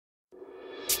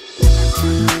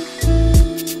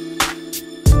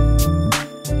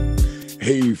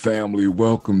Hey family,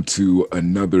 welcome to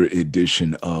another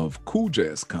edition of Cool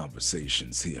Jazz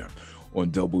Conversations here on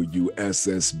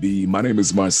WSSB. My name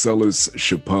is Marcellus,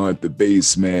 Shepard, the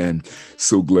Bassman.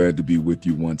 So glad to be with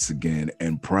you once again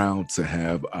and proud to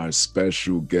have our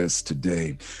special guest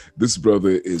today. This brother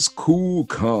is cool,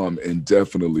 calm, and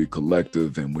definitely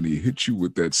collective. And when he hits you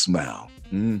with that smile,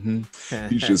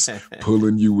 he's just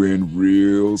pulling you in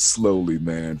real slowly,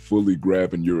 man, fully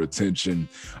grabbing your attention.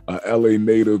 LA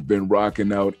native, been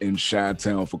rocking out in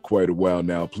Chi-Town for quite a while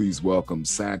now. Please welcome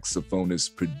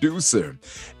saxophonist, producer,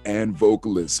 and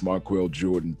vocalist Marqueal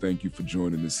Jordan. Thank you for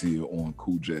joining us here on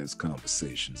Cool Jazz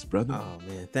Conversations, brother. Oh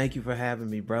man, thank you for having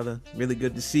me, brother. Really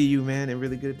good to see you, man, and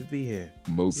really good to be here.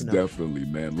 Most definitely,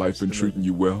 man. Life been treating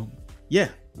you well? Yeah,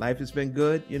 life has been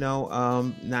good.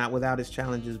 Not without its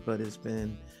challenges, but it's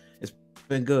been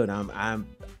good.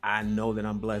 I know that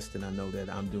I'm blessed, and I know that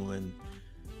I'm doing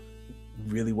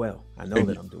really well. I know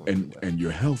that I'm doing really well. And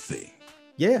you're healthy.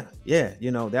 Yeah.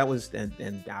 That was,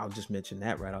 and I'll just mention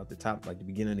that right off the top. Like the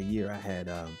beginning of the year,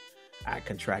 I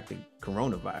contracted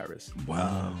coronavirus.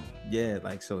 Wow.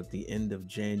 So at the end of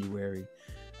January,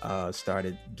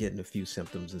 started getting a few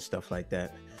symptoms and stuff like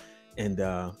that, and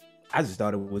I just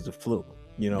thought it was a flu.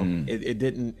 It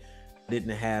didn't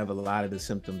have a lot of the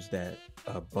symptoms that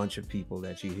a bunch of people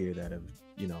that you hear that have,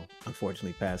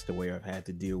 unfortunately passed away or have had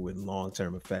to deal with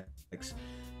long-term effects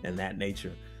and that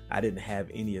nature. I didn't have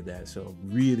any of that, so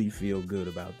really feel good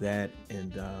about that,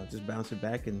 and just bouncing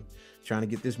back and trying to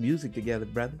get this music together,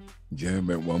 brother. Yeah,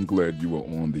 man. Well, I'm glad you were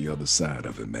on the other side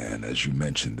of it, man. As you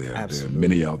mentioned, there are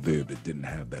many out there that didn't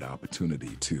have that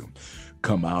opportunity to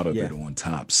come out of it on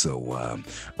top. So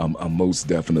I'm most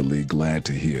definitely glad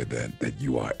to hear that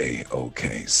you are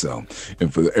A-okay. So,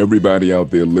 and for everybody out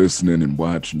there listening and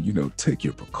watching, take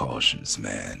your precautions,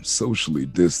 man. Socially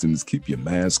distance, keep your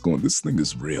mask on. This thing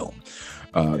is real.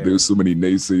 There's so many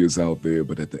naysayers out there,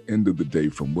 but at the end of the day,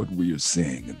 from what we are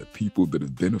seeing and the people that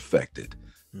have been affected,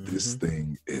 this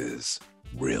thing is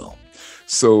real.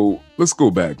 So let's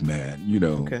go back, man.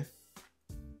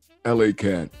 LA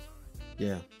cat.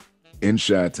 Yeah. In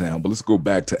Chi-Town, but let's go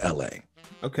back to LA.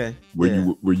 Okay.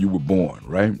 Where you were born,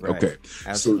 right? Okay.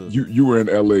 Absolutely. So you were in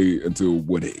LA until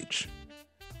what age?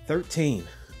 13.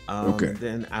 Okay.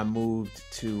 Then I moved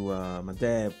to my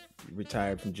dad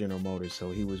retired from General Motors,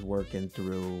 so he was working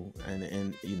through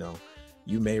and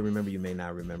you may remember, you may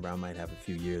not remember. I might have a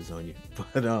few years on you,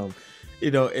 but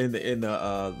in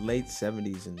the late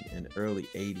 70s and early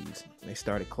 80s, they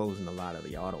started closing a lot of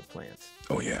the auto plants.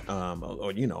 Oh yeah.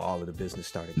 All of the business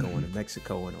started going to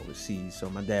Mexico and overseas. So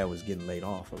my dad was getting laid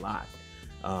off a lot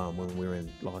when we were in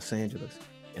Los Angeles.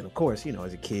 And of course,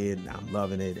 as a kid, I'm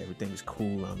loving it. Everything's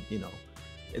cool.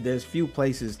 There's few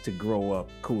places to grow up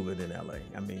cooler than LA.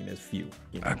 I mean, there's few.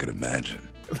 I could imagine.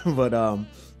 But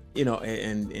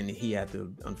and he had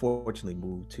to unfortunately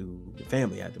the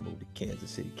family had to move to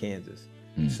Kansas City, Kansas.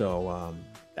 So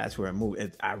that's where I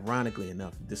moved. Ironically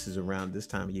enough, this is around this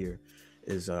time of year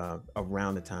is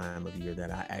around the time of the year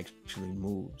that I actually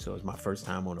moved. So it was my first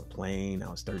time on a plane. I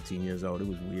was 13 years old. It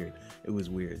was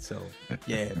weird. So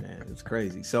yeah, man, it's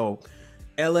crazy. So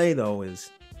LA though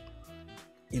is,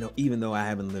 even though I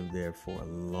haven't lived there for a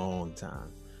long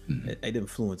time, it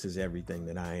influences everything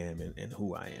that I am and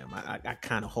who I am. I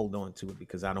kind of hold on to it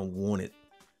because I don't want it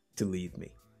to leave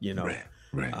me,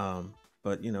 Right.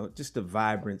 But, just a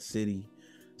vibrant city,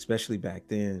 especially back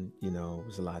then, it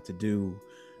was a lot to do,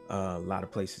 a lot of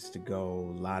places to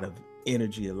go, a lot of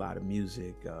energy, a lot of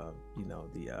music.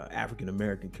 The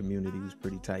African-American community was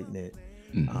pretty tight-knit.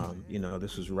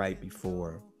 This was right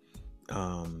before,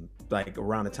 like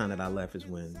around the time that I left is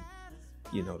when,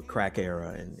 the crack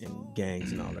era and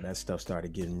gangs and all of that stuff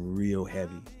started getting real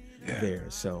heavy there.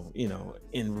 So,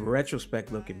 in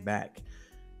retrospect, looking back,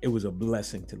 it was a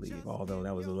blessing to leave, although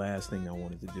that was the last thing I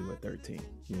wanted to do at 13.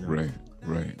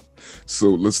 Right. So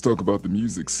let's talk about the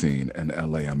music scene in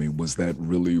LA. I mean, was that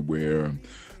really where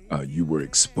you were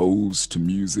exposed to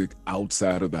music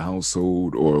outside of the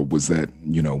household, or was that,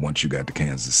 once you got to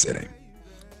Kansas City?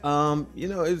 It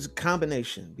was a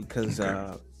combination because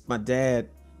my dad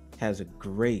has a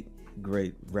great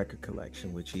record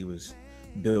collection, which he was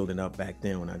building up back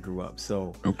then when I grew up.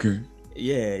 So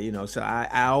so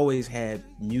I always had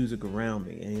music around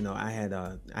me, and I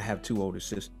have two older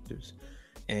sisters,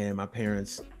 And my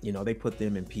parents, you know, they put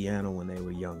them in piano when they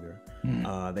were younger.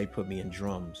 They put me in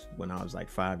drums when I was like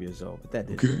 5 years old, but that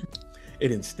didn't. It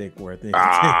didn't stick worth anything.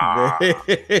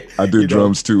 I did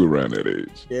drums too around that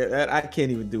age. Yeah, I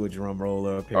can't even do a drum roll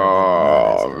up here.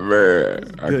 Oh man,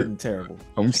 good and terrible.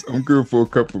 I'm good for a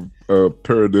couple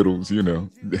paradiddles, you know.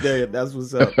 Yeah, that's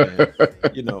what's up, man.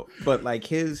 You know, but like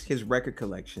his record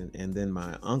collection, and then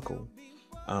my uncle,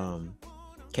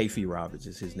 K.F. Roberts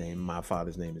is his name. My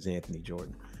father's name is Anthony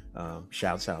Jordan.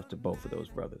 Shouts out to both of those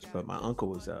brothers. But my uncle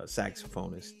was a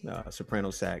saxophonist,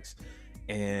 soprano sax,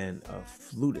 and a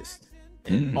flutist.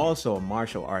 And also a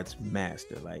martial arts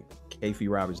master. Like K.F.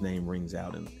 Roberts' name rings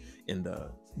out in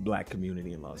the Black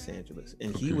community in Los Angeles,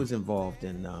 and he was involved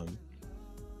in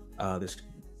this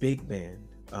big band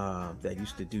that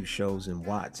used to do shows in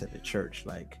Watts at the church,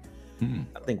 like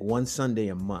I think one Sunday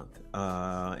a month.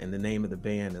 And the name of the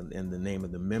band and the name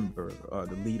of the member or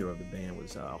the leader of the band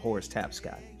was Horace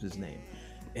Tapscott, was his name,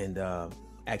 and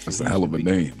actually that's a hell of a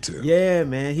name too. Yeah,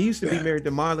 man, he used to be married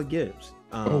to Marla Gibbs.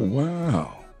 Oh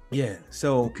wow. Yeah,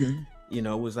 so you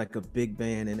know, it was like a big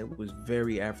band, and it was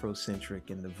very Afrocentric,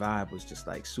 and the vibe was just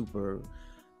like super,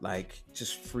 like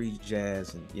just free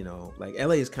jazz, and you know, like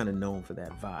LA is kind of known for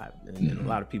that vibe, and a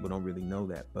lot of people don't really know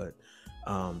that, but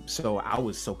so I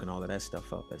was soaking all of that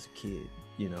stuff up as a kid,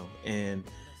 you know, and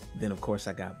then of course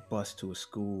I got bused to a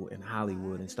school in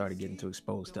Hollywood and started getting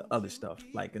exposed to other stuff,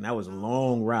 like, and that was a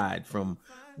long ride from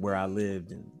where I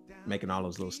lived and making all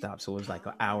those little stops. So it was like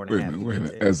an hour and a half. Wait a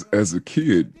minute. As a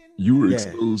kid, you were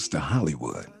exposed to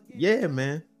Hollywood. Yeah,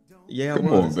 man. Yeah,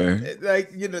 Come on, man. Like,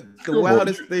 you know, the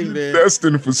wildest thing, man.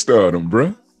 Destined for stardom,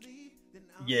 bro.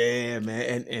 Yeah,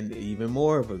 man, and even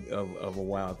more of a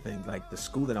wild thing, like the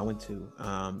school that I went to,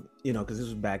 you know, because this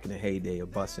was back in the heyday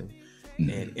of busing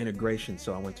and integration.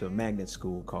 So I went to a magnet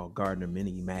school called Gardner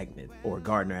Mini Magnet, or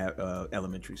Gardner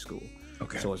Elementary School.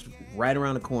 Okay. So it's right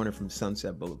around the corner from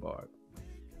Sunset Boulevard.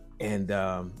 And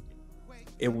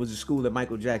it was a school that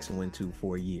Michael Jackson went to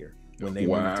for a year when they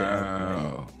moved to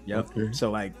LA. Yep. Okay. So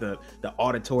like the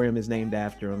auditorium is named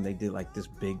after him. They did like this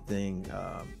big thing,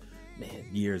 man,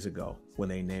 years ago when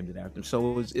they named it after him.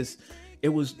 So it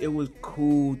was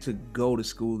cool to go to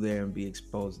school there and be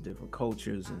exposed to different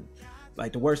cultures. And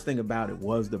like the worst thing about it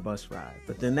was the bus ride,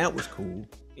 but then that was cool,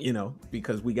 you know,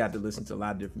 because we got to listen to a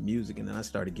lot of different music. And then I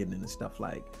started getting into stuff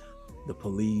like the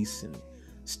Police and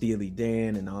Steely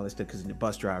Dan and all this stuff, because the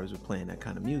bus drivers were playing that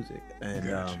kind of music.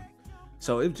 And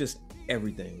so it was just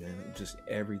everything, man. Just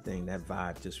everything. That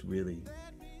vibe just really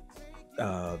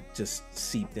just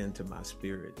seeped into my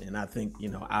spirit. And I think, you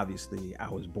know, obviously I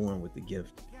was born with the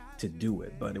gift to do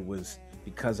it, but it was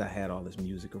because I had all this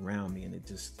music around me, and it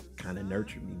just kind of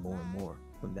nurtured me more and more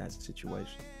from that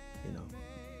situation, you know.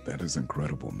 That is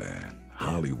incredible, man.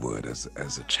 Hollywood as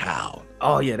a child.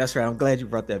 Oh yeah, that's right. I'm glad you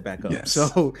brought that back up. Yes.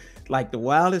 So like the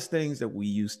wildest things that we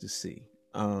used to see,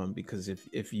 because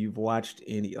if you've watched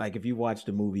if you watched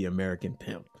the movie American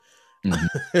Pimp,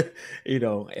 you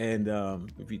know, and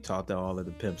if you talk to all of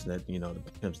the pimps that, you know, the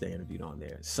pimps they interviewed on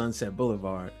there, Sunset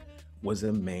Boulevard was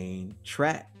a main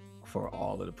track for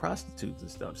all of the prostitutes and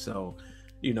stuff. So,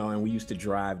 you know, and we used to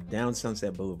drive down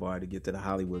Sunset Boulevard to get to the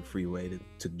Hollywood freeway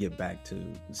to get back to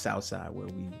the South Side where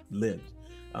we lived,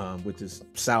 which is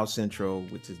South Central,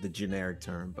 which is the generic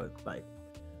term, but like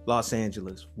Los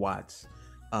Angeles, Watts,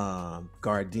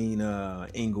 Gardena,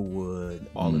 Inglewood,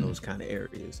 all of those kind of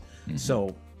areas.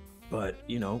 So, but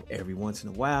you know, every once in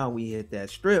a while we hit that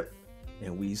strip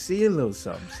and we see a little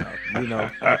something, you know.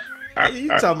 You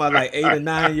talking about like 8 or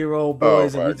 9 year old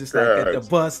boys, and we just like at the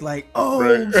bus, like,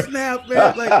 oh snap,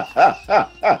 man,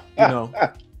 like, you know,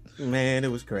 man,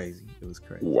 it was crazy. It was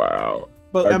crazy. Wow.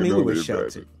 But I mean, we were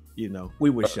sheltered. You know, we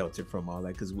were sheltered from all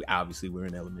that because we obviously were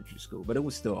in elementary school, but it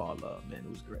was still all love, man. It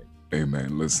was great. Hey,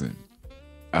 man, listen,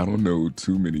 I don't know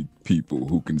too many people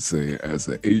who can say, as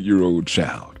an 8-year-old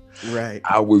child, right,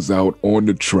 I was out on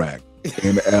the track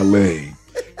in LA.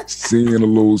 Seeing a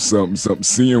little something,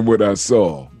 seeing what I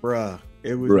saw. Bruh,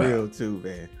 it was real too,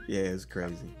 man. Yeah, it's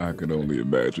crazy. I can only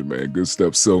imagine, man. Good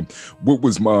stuff. So what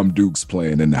was Mom Dukes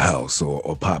playing in the house,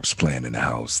 or Pops playing in the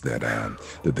house that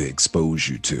they exposed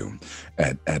you to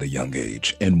at a young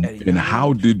age? And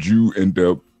how did you end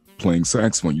up playing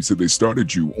saxophone? You said they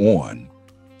started you on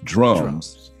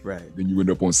drums. Right. Then you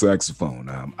end up on saxophone.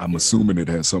 I'm assuming it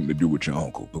has something to do with your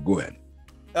uncle, but go ahead.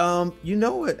 You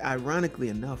know what? Ironically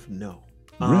enough, no.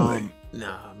 Really?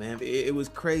 Nah, man. It was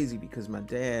crazy because my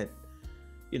dad,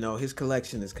 you know, his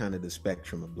collection is kind of the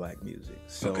spectrum of Black music.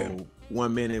 So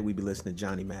one minute we'd be listening to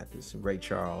Johnny Mathis and Ray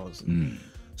Charles and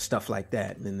stuff like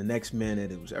that. And then the next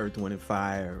minute it was Earth, Wind and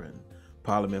Fire and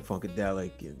Parliament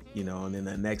Funkadelic, and, you know, and then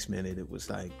the next minute it was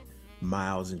like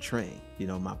Miles and Train. You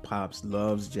know, my pops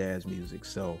loves jazz music,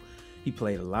 so he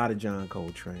played a lot of John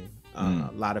Coltrane, a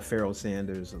lot of Pharoah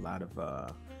Sanders, a lot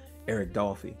of Eric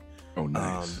Dolphy. Oh,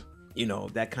 nice. You know,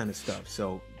 that kind of stuff.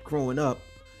 So growing up,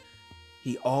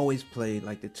 he always played,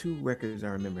 like, the two records I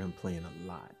remember him playing a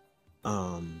lot.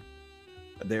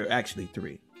 There are actually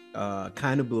three.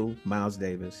 Kind of Blue, Miles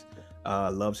Davis,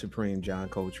 Love Supreme, John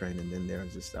Coltrane, and then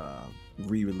there's this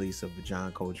re-release of the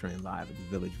John Coltrane live at the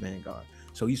Village Vanguard.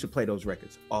 So he used to play those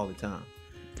records all the time.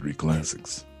 Three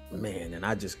classics. Man, and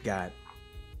I just got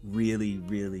really,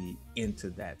 really into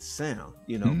that sound,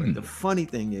 you know. But the funny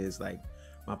thing is, like,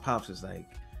 my pops was like,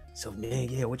 so, man,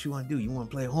 yeah, what you want to do? You want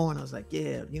to play horn? I was like,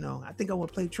 yeah, you know, I think I want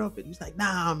to play trumpet. He's like,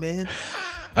 nah, man,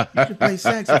 you should play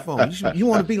saxophone. You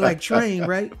want to be like Train,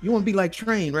 right? You want to be like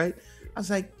Train, right? I was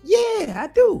like, yeah, I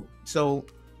do. So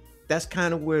that's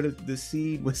kind of where the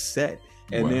seed was set.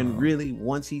 And then really,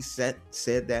 once he said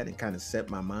that and kind of set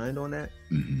my mind on that,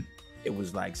 it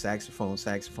was like saxophone,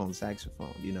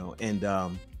 you know. And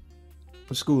the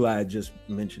school I had just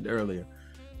mentioned earlier,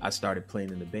 I started playing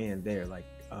in the band there, like,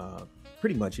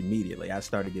 pretty much immediately. I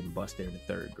started getting bussed there in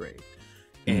the 3rd grade.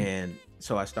 And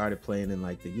so I started playing in,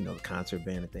 like, the, you know, the concert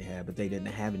band that they had, but they didn't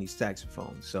have any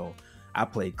saxophones. So I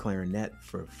played clarinet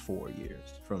for 4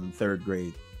 years, from 3rd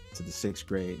grade to the 6th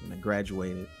grade. And I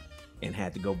graduated and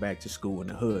had to go back to school in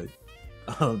the hood,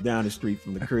 down the street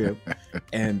from the crib.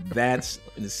 And that's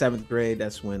in the 7th grade.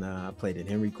 That's when I played at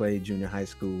Henry Clay Junior High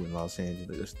School in Los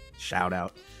Angeles. Shout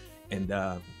out. And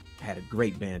had a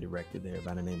great band director there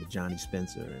by the name of Johnny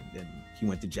Spencer, and he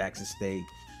went to Jackson State.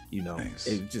 You know, It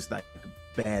was just like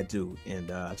a bad dude.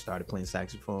 And I started playing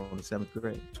saxophone in the 7th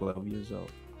grade, 12 years old.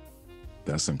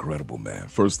 That's incredible, man.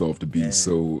 First off, to be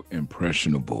so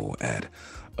impressionable at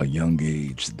a young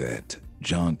age that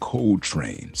John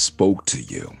Coltrane spoke to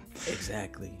you.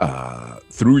 Exactly.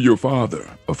 Through your father,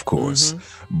 of course,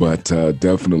 but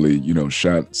definitely, you know,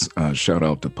 shout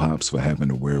out to Pops for having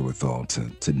the wherewithal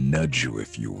to nudge you,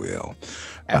 if you will.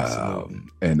 Absolutely.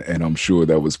 And I'm sure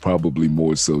that was probably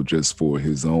more so just for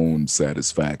his own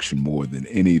satisfaction more than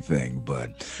anything.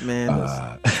 But man,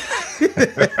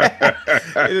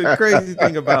 the crazy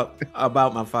thing about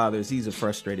my father is he's a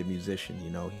frustrated musician. You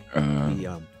know,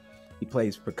 he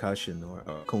plays percussion or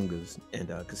congas and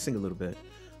can sing a little bit.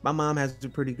 My mom has a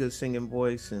pretty good singing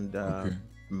voice, and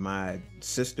my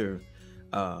sister,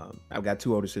 I've got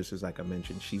 2 older sisters, like I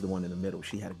mentioned. She's the one in the middle.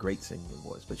 She had a great singing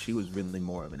voice, but she was really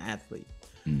more of an athlete.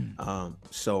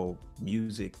 So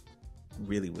music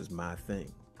really was my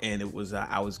thing, and it was I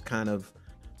kind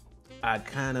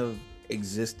of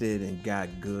existed and got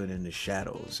good in the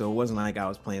shadows. So it wasn't like I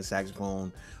was playing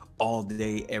saxophone all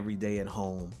day, every day at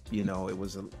home. You know, it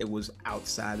was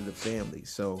outside of the family.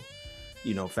 So,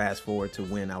 you know, fast forward to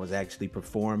when I was actually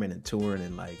performing and touring,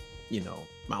 and, like, you know,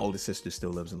 my older sister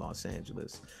still lives in Los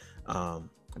Angeles. I've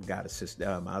got a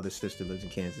sister. My other sister lives in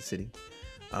Kansas City.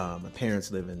 My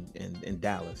parents live in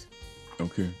Dallas.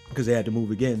 Okay. Because they had to move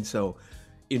again. So,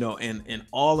 you know, and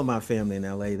all of my family in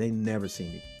LA, they never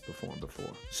seen me perform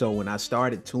before. So when I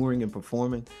started touring and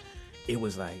performing, it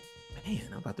was like, man,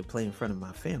 I'm about to play in front of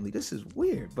my family. This is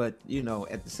weird. But, you know,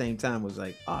 at the same time, it was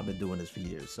like, oh, I've been doing this for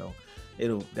years. So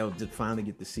they'll just finally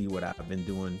get to see what I've been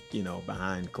doing, you know,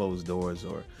 behind closed doors,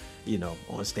 or, you know,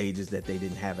 on stages that they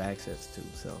didn't have access to.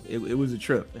 So it was a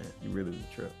trip, man. It really was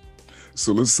a trip.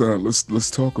 So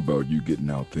let's talk about you getting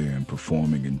out there and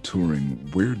performing and touring.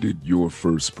 Where did your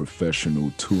first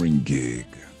professional touring gig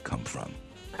come from?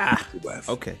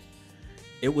 Okay.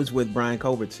 It was with Brian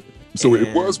Culbertson. So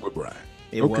it was with Brian.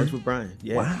 It was with Brian.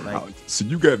 Yeah. Wow. So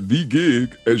you got the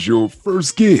gig as your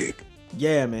first gig.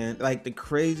 Yeah, man. Like, the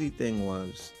crazy thing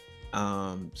was,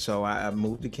 so I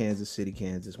moved to Kansas City,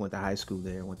 Kansas, went to high school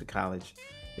there, went to college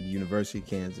at the University of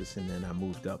Kansas, and then I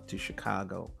moved up to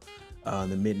Chicago in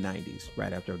the mid-90s,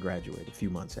 right after I graduated, a few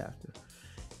months after.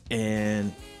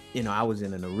 And, you know, I was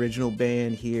in an original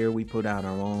band here. We put out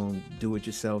our own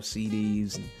do-it-yourself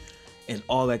CDs and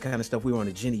all that kind of stuff. We were on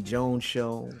a Jenny Jones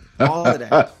show, all of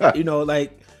that. You know,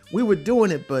 like, we were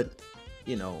doing it, but,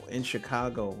 you know, in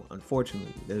Chicago,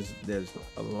 unfortunately, there's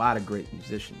a lot of great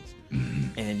musicians.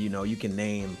 And, you know, you can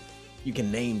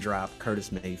name drop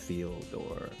Curtis Mayfield,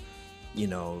 or, you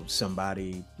know,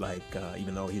 somebody like,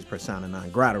 even though he's persona non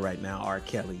grata right now, R.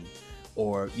 Kelly,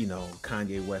 or, you know,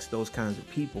 Kanye West, those kinds of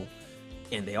people.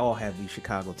 And they all have these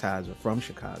Chicago ties, or from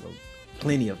Chicago.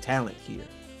 Plenty of talent here.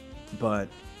 But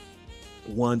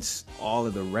once all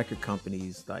of the record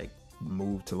companies, like,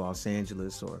 moved to Los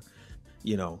Angeles, or,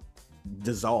 you know,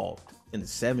 dissolved in the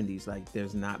 70s, like,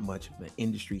 there's not much of an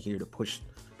industry here to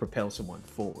propel someone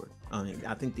forward. I mean,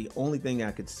 I think the only thing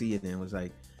I could see it in was,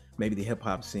 like, maybe the hip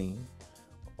hop scene,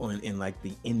 in like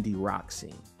the indie rock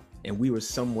scene, and we were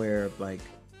somewhere like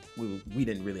we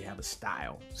didn't really have a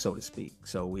style, so to speak.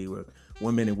 So we were,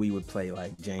 one minute we would play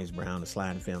like James Brown, the Sly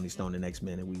and the Family Stone. The next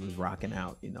minute we was rocking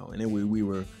out, you know. And then we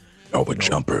were with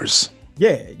jumpers.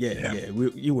 Yeah.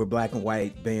 You were black and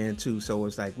white band too, so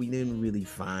it's like we didn't really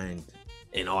find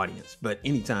an audience. But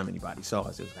anytime anybody saw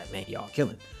us, it was like, man, y'all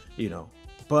killing, you know.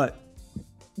 But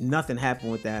nothing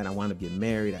happened with that. I wound up getting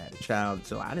married. I had a child,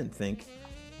 so I didn't think.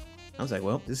 I was like,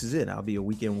 well, this is it. I'll be a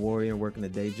weekend warrior working a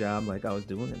day job like I was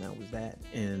doing, and that was that.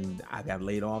 And I got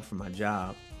laid off from my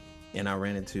job, and I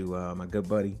ran into my good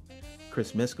buddy,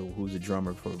 Chris Miskell, who's a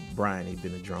drummer for Brian. He'd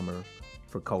been a drummer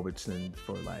for Culbertson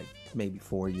for like maybe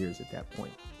 4 years at that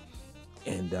point.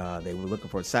 And they were looking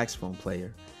for a saxophone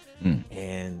player.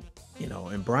 And, you know,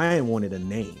 and Brian wanted a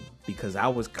name because I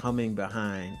was coming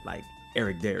behind like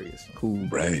Eric Darius, who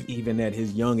even at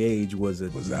his young age was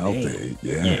out there.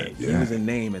 Yeah. He was a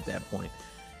name at that point.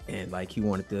 And like he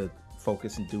wanted to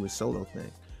focus and do his solo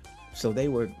thing. So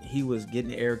he was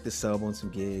getting Eric to sub on some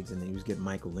gigs, and he was getting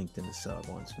Michael Linkton to sub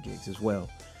on some gigs as well.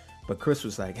 But Chris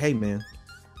was like, hey man,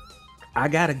 I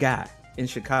got a guy in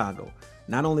Chicago.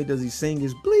 Not only does he sing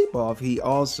his bleep off, he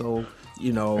also,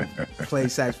 you know,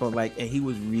 plays saxophone. Like, and he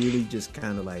was really just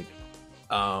kind of like,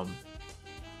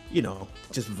 you know,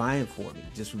 just vying for me,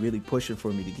 just really pushing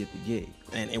for me to get the gig.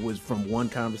 And it was from one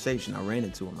conversation I ran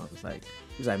into him. I was like,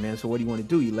 he's like, man, so what do you want to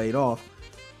do? You laid off?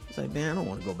 I was like, man, I don't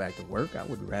want to go back to work. I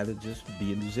would rather just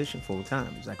be a musician full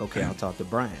time. He's like, okay, I'll talk to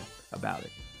Brian about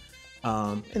it.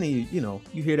 And then, you know,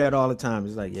 you hear that all the time.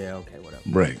 It's like, yeah, okay, whatever.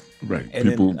 Right. And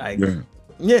people, then,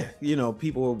 you know,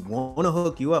 people want to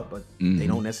hook you up, but they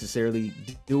don't necessarily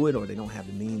do it, or they don't have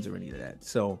the means or any of that.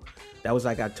 So that was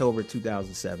like October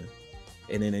 2007.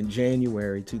 And then in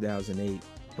January 2008,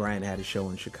 Brian had a show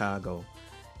in Chicago,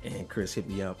 and Chris hit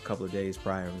me up a couple of days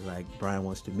prior and was like, Brian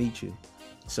wants to meet you.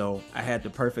 So I had the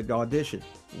perfect audition.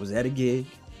 Was at a gig,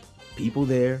 people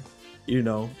there, you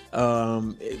know.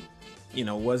 It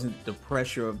wasn't the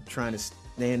pressure of trying to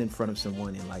stand in front of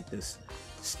someone in like this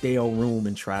stale room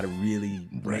and try to really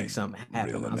make something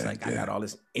happen. I was like, I got all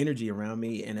this energy around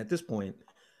me, and at this point,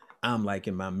 I'm like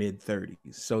in my mid-30s,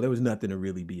 so there was nothing to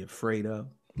really be afraid of.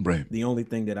 Right. The only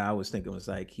thing that I was thinking was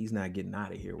like, he's not getting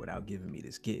out of here without giving me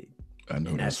this gig. I know,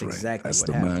 and that's exactly that's what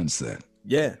the happened. mindset.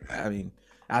 Yeah, I mean,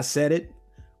 I said it.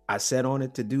 I set on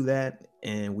it to do that,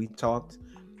 and we talked.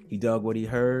 He dug what he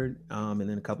heard, and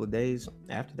then a couple of days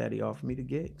after that, he offered me the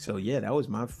gig. So yeah, that was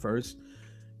my first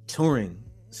touring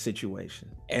situation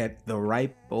at the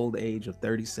ripe old age of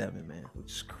 37, man,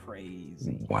 which is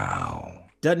crazy. Wow.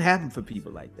 Doesn't happen for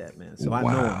people like that, man. So I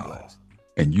know I'm blessed.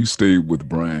 And you stayed with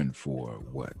Brian for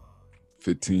what?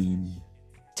 10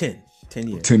 years.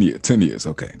 10 years.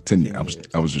 Okay. 10 years.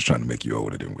 I was just trying to make you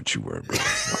older than what you were, bro.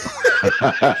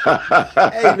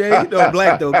 Hey, man, you know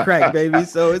black don't crack, baby.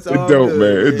 So it's all don't,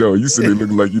 good, man. It don't. You sitting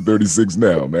looking like you're 36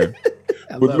 now, man.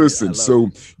 But listen, so,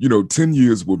 you know, 10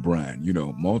 years with Brian, you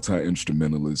know,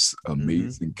 multi-instrumentalist,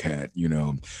 amazing cat, you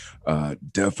know,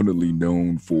 definitely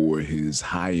known for his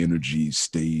high energy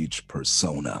stage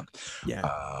persona. Yeah.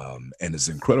 And his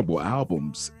incredible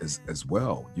albums as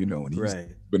well, you know, and he's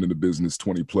been in the business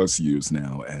 20 plus years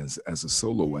now as a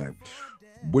solo act.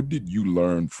 What did you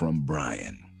learn from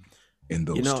Brian in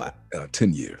those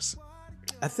 10 years?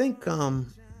 I think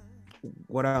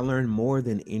what I learned more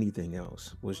than anything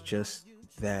else was just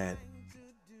that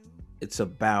it's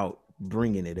about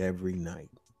bringing it every night.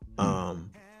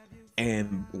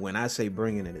 And when I say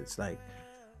bringing it, it's like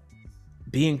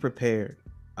being prepared,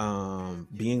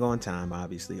 being on time,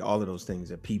 obviously, all of those things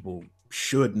that people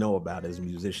should know about as a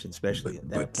musician, especially at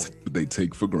that point. But they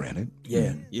take for granted.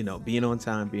 Yeah, you know, being on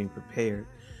time, being prepared,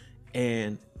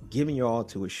 and giving your all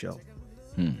to a show.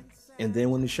 And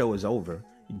then when the show is over,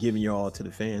 giving your all to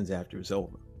the fans after it's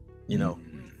over. You know,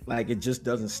 like it just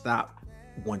doesn't stop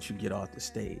once you get off the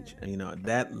stage. And, you know,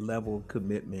 that level of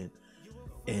commitment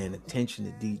and attention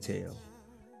to detail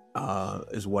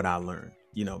is what I learned,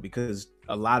 you know, because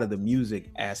a lot of the music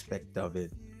aspect of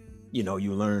it, you know,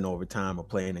 you learn over time of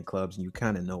playing in clubs and you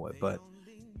kind of know it, but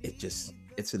it's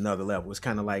another level. It's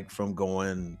kind of like from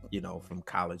going, you know, from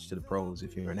college to the pros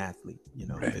if you're an athlete, you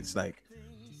know. It's like,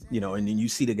 you know, and then you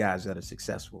see the guys that are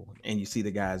successful and you see the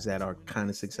guys that are kind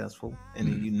of successful, and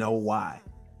then you know why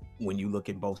when you look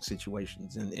at both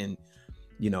situations. And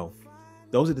you know,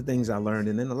 those are the things I learned.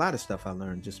 And then a lot of stuff I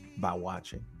learned just by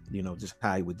watching, you know, just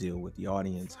how he would deal with the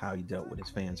audience, how he dealt with his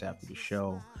fans after the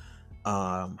show,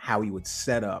 how he would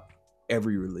set up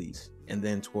every release. And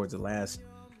then towards the last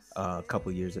couple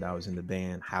of years that I was in the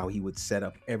band, how he would set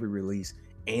up every release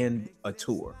and a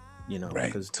tour. you know, right,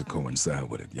 because to coincide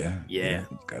with it. Yeah.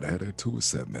 Gotta have that tour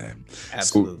set, man.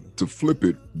 Absolutely. So to flip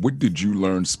it, what did you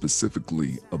learn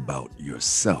specifically about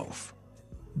yourself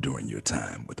during your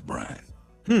time with Brian?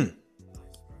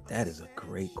 That is a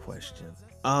great question.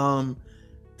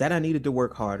 That I needed to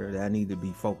work harder, that I needed to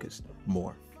be focused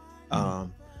more.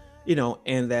 You know,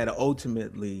 and that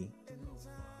ultimately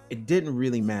it didn't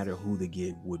really matter who the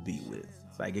gig would be with.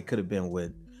 Like it could have been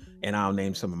with, and I'll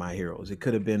name some of my heroes. It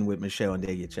could have been with Michelle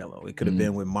and Cello. It could have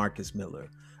been with Marcus Miller.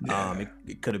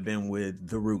 It could have been with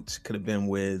The Roots. It could have been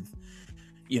with,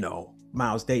 you know,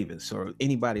 Miles Davis or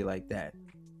anybody like that.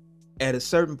 At a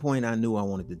certain point, I knew I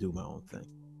wanted to do my own thing,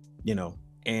 you know,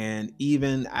 and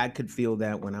even I could feel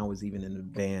that when I was even in the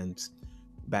bands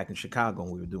back in Chicago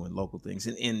and we were doing local things.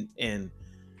 And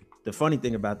the funny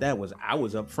thing about that was I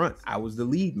was up front. I was the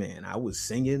lead man. I was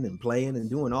singing and playing and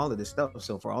doing all of this stuff.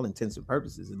 So for all intents and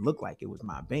purposes, it looked like it was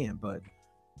my band, but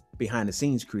behind the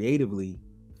scenes creatively,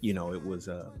 you know, it was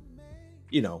a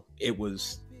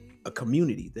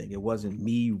community thing. It wasn't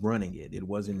me running it. It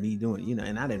wasn't me doing, you know,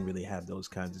 and I didn't really have those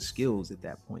kinds of skills at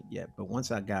that point yet. But once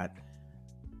I got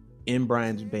in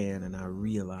Brian's band and I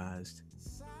realized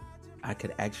I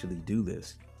could actually do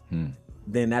this,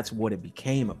 then that's what it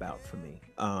became about for me.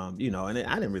 You know, and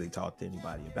I didn't really talk to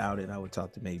anybody about it. I would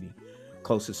talk to maybe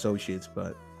close associates,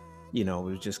 but you know,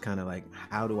 it was just kind of like,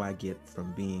 how do I get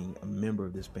from being a member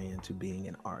of this band to being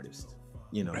an artist,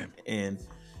 you know? Right. And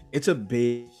it's a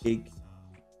big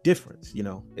difference, you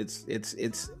know. It's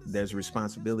there's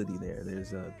responsibility there.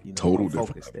 There's a, you know, total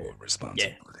focus different there.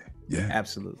 Responsibility. Yeah,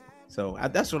 absolutely. So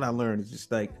that's what I learned. It's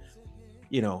just like,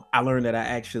 you know, I learned that I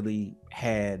actually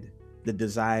had the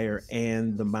desire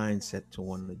and the mindset to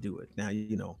want to do it. Now,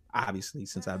 you know, obviously,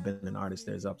 since I've been an artist,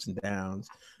 there's ups and downs.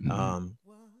 You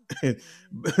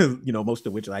know, most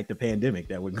of which like the pandemic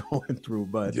that we're going through.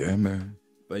 But yeah, man.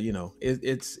 But you know,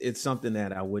 it's something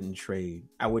that I wouldn't trade.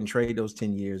 I wouldn't trade those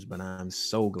 10 years, but I'm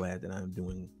so glad that I'm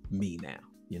doing me now,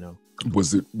 you know.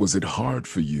 Was it hard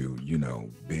for you, you know,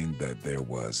 being that there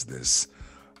was this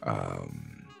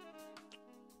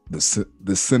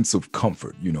the sense of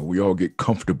comfort, you know, we all get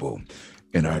comfortable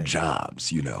in our jobs,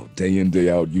 you know, day in, day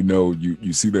out, you know,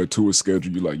 you see that tour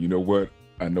schedule, you're like, you know what,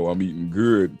 I know I'm eating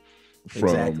good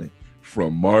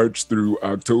from March through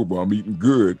October, I'm eating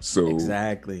good. So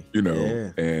you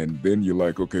know, and then you're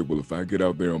like, okay, well, if I get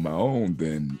out there on my own,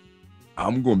 then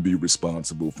I'm going to be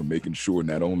responsible for making sure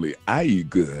not only I eat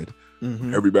good,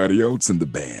 everybody else in the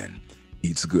band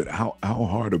eats good. How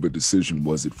hard of a decision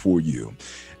was it for you,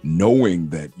 knowing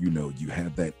that, you know, you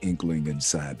had that inkling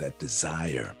inside, that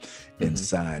desire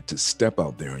inside to step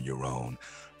out there on your own?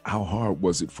 How hard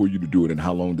was it for you to do it, and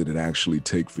how long did it actually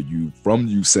take for you from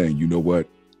you saying, you know what,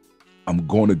 I'm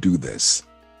going to do this,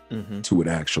 to it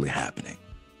actually happening?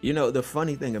 You know, the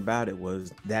funny thing about it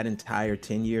was that entire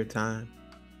 10-year time,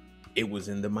 it was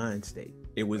in the mind state.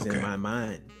 It was in my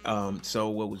mind. So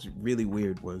what was really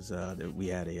weird was that we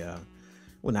had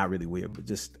well, not really weird, but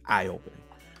just eye-opening.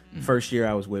 First year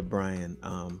I was with Brian,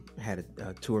 had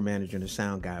a tour manager and a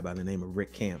sound guy by the name of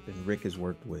Rick Camp, and Rick has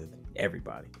worked with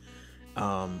everybody.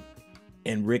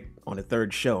 And Rick, on the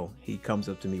third show, he comes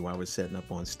up to me while we're setting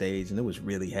up on stage, and it was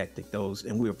really hectic.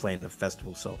 And we were playing a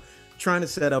festival, so trying to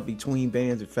set up between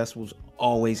bands at festivals,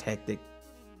 always hectic.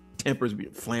 Tempers be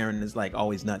flaring, is like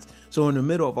always nuts. So in the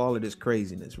middle of all of this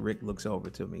craziness, Rick looks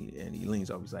over to me and he leans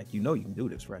over. He's like, you know you can do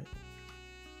this, right?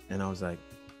 And I was like,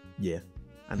 yeah,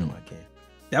 I know I can.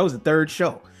 That was the third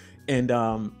show. And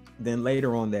then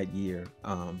later on that year,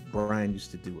 Brian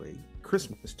used to do a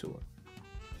Christmas tour.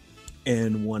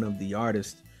 And one of the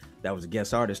artists that was a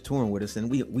guest artist touring with us, and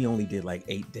we only did like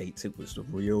 8 dates. It was a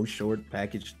real short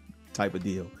package type of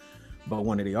deal. But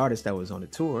one of the artists that was on the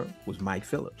tour was Mike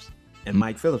Phillips. And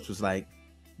Mike Phillips was like,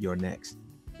 you're next,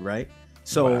 right?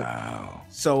 So,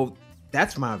 so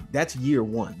that's year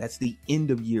one. That's the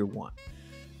end of year one.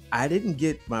 I didn't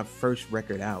get my first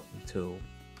record out until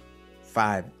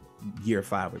year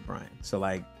 5 with Brian. So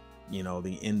like, you know,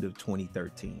 the end of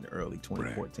 2013, early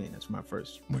 2014. Right. That's my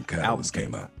first when Catalyst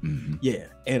came out. Yeah.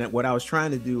 And what I was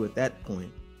trying to do at that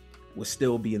point was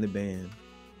still be in the band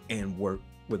and work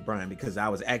with Brian, because I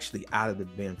was actually out of the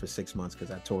band for 6 months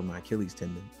because I tore my Achilles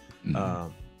tendon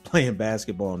playing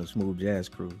basketball on a Smooth Jazz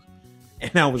cruise.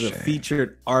 And I was a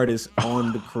featured artist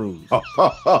on the cruise.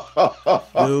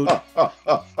 Dude,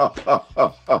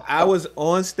 I was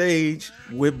on stage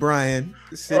with Brian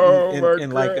sitting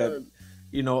in like a,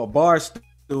 you know, a bar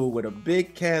stool with a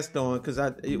big cast on, because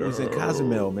it was in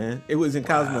Cozumel, man. It was in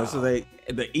Cozumel. So the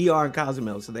ER in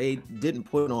Cozumel. So they didn't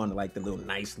put on like the little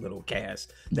nice little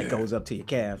cast that goes up to your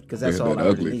calf, because that's all that I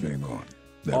ugly really thing on.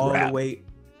 All the way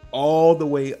all the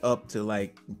way up to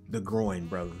like the groin,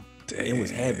 brother. Damn. It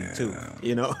was heavy too,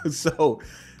 you know.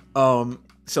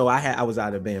 So I was out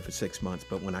of the band for 6 months,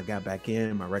 but when I got back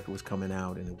in, my record was coming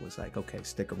out, and it was like, okay,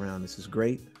 stick around. This is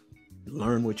great.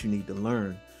 Learn what you need to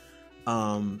learn.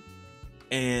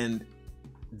 And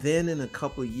then in a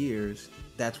couple of years,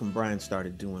 that's when Brian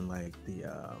started doing like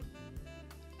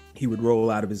he would roll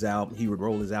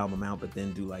his album out, but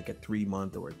then do like a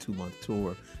 3-month or a 2-month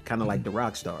tour, kind of like the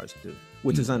rock stars do,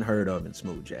 which is unheard of in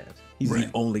smooth jazz. He's the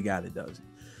only guy that does it.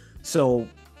 So,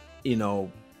 you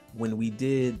know, when we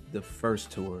did the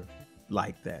first tour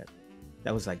like that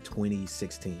was like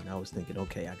 2016. I was thinking,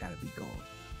 okay, I gotta be gone.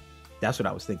 That's what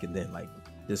I was thinking then. Like,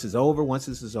 this is over. Once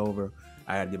this is over,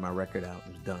 I gotta get my record out.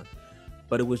 It was done.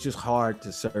 But it was just hard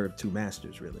to serve two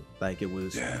masters, really. Like, it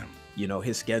was, you know,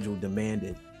 his schedule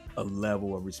demanded a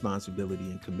level of responsibility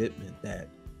and commitment that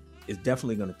is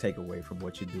definitely going to take away from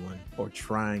what you're doing or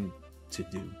trying to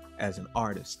do as an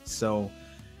artist. So,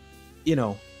 you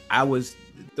know,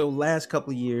 the last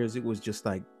couple of years, it was just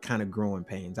like kind of growing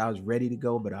pains. I was ready to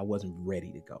go, but I wasn't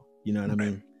ready to go. You know what I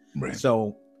mean? Right.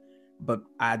 So, but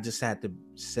I just had to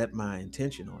set my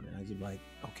intention on it. I was like,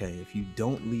 okay, if you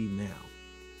don't leave now,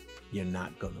 you're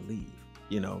not going to leave,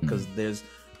 you know, because there's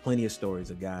plenty of stories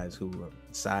of guys who are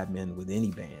sidemen with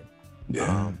any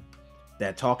band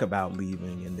that talk about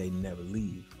leaving and they never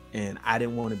leave. And I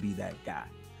didn't want to be that guy.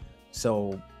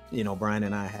 So, you know, Brian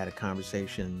and I had a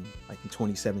conversation like in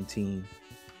 2017.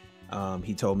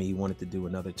 He told me he wanted to do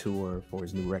another tour for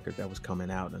his new record that was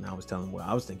coming out. And I was telling him, well,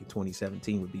 I was thinking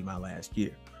 2017 would be my last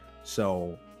year.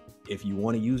 So if you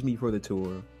want to use me for the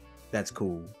tour, that's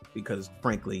cool. Because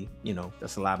frankly, you know,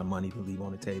 that's a lot of money to leave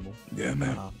on the table. Yeah,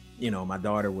 man. You know, my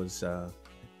daughter was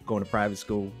going to private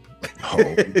school. Oh,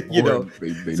 you know,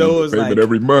 they so need it was payment like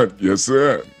every month. Yes,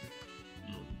 sir.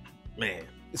 Man.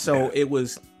 So it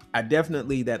was, I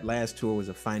definitely, that last tour was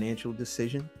a financial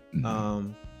decision.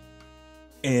 And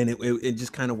it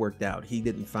just kind of worked out. He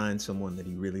didn't find someone that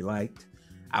he really liked.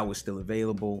 I was still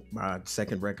available. My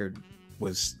second record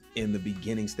was in the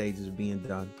beginning stages of being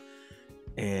done.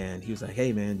 And he was like,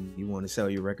 hey, man, you want to sell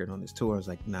your record on this tour? I was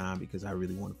like, nah, because I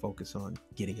really want to focus on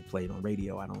getting it played on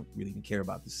radio. I don't really even care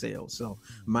about the sales. So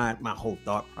my whole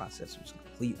thought process was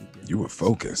completely different. You were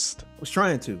focused. I was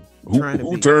trying to.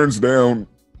 Who turns down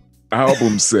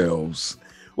album sales?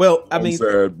 Well, I mean,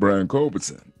 said Brian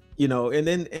Culbertson. You know, and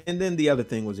then the other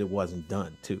thing was it wasn't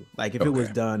done too. Like if it was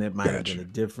done, it might have been a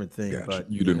different thing.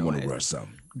 But you didn't want to rush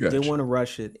something. Didn't want to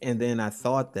rush it. And then I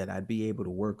thought that I'd be able to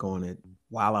work on it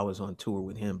while I was on tour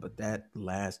with him, but that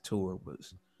last tour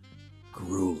was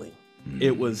grueling.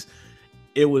 It was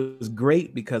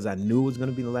great because I knew it was going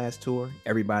to be the last tour.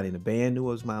 Everybody in the band knew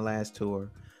it was my last tour.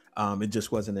 It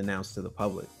just wasn't announced to the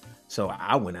public. So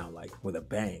I went out like with a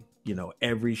bang. You know,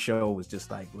 every show was just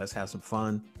like, let's have some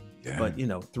fun. Yeah. But you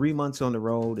know, 3 months on the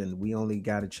road and we only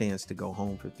got a chance to go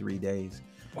home for 3 days.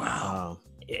 Wow.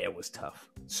 Yeah, it was tough.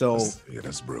 So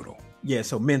that's brutal. Yeah,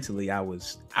 so mentally I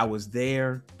was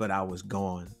there, but I was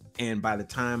gone. And by the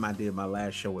time I did my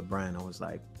last show with Brian, I was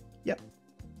like, yep,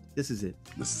 this is it.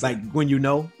 When you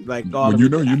know, like all you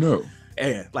know.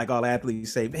 Yeah, like all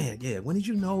athletes say, man, yeah, when did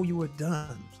you know you were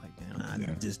done? It's like, man,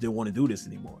 I just didn't want to do this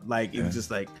anymore. Like it was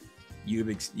just like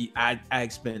I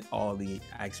expended all the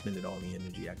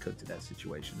energy I could to that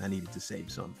situation. I needed to save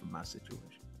something from my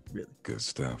situation. Really. Good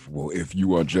stuff. Well, if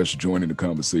you are just joining the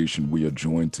conversation, we are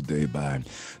joined today by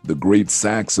the great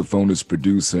saxophonist,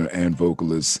 producer, and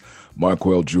vocalist,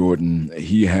 Marqueal Jordan.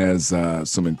 He has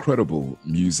some incredible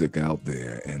music out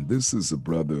there, and this is a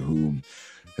brother who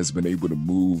has been able to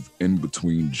move in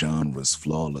between genres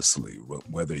flawlessly,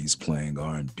 whether he's playing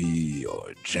R&B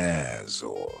or jazz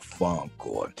or funk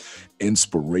or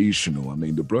inspirational. I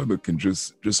mean, the brother can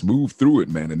just move through it,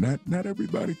 man, and not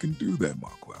everybody can do that,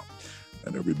 Marqueal.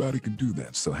 Not everybody can do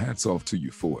that. So hats off to you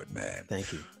for it, man.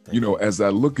 Thank you. You know, as I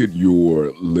look at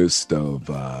your list of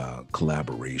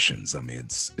collaborations, I mean,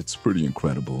 it's pretty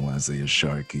incredible. Isaiah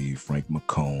Sharkey, Frank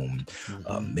McComb,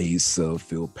 Mesa,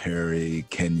 Phil Perry,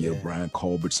 Kenya, Brian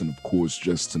Culbertson, of course,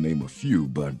 just to name a few.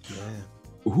 But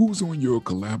who's on your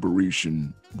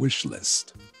collaboration wish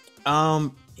list?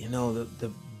 You know,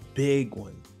 the big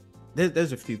one.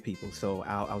 There's a few people, so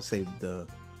I'll save the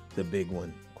big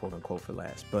one, quote unquote, for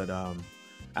last. But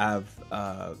I've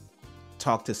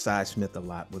talked to Cy Smith a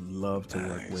lot. Would love to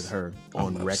work with her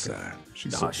on record. Cy.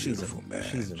 She's so beautiful, man.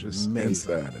 She's just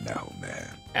amazing. Inside and out, man.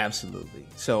 Absolutely.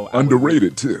 So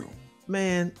underrated too,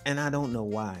 man. And I don't know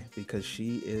why, because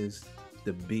she is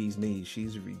the bee's knees.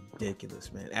 She's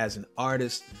ridiculous, man. As an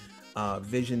artist,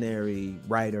 visionary,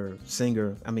 writer,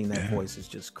 singer. I mean, that voice is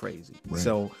just crazy. Right.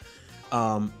 So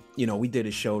You know, we did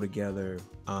a show together.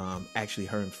 Actually,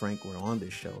 her and Frank were on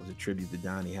this show. It was a tribute to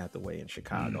Donny Hathaway in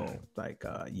Chicago, like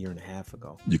a year and a half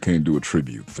ago. You can't do a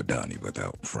tribute for Donny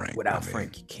without Frank. Without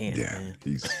Frank, you can't. Yeah, man.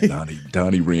 He's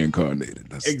Donny reincarnated.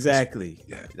 That's exactly.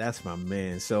 Yeah, that's my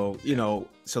man. So you know,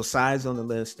 so Side's on the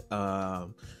list.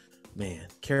 Man,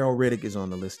 Carol Riddick is on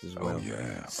the list as well. Oh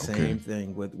yeah, same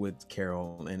thing with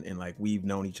Carol, and like we've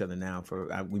known each other now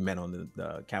we met on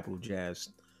the Capitol Jazz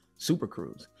Super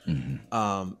Cruise.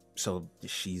 So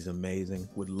she's amazing.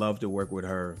 Would love to work with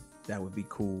her. That would be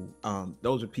cool.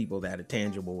 Those are people that are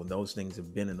tangible, and those things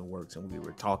have been in the works, and we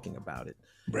were talking about it.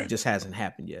 Right. It just hasn't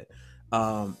happened yet.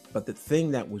 But the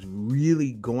thing that was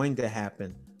really going to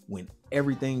happen when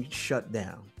everything shut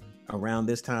down around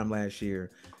this time last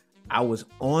year, I was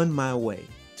on my way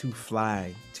to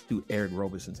fly to Eric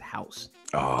Roberson's house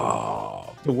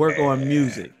to work on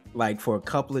music, like for a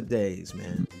couple of days,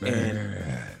 man.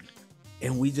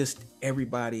 And we just,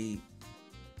 everybody,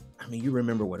 I mean, you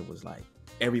remember what it was like.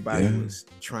 Everybody was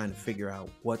trying to figure out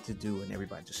what to do, and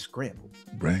everybody just scrambled.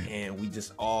 Right. And we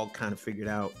just all kind of figured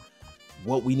out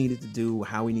what we needed to do,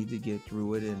 how we needed to get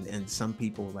through it. And some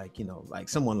people, like, you know, like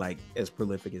someone like as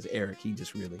prolific as Eric, he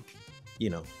just really, you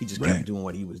know, he just kept doing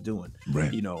what he was doing.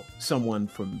 Right. You know, someone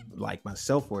from like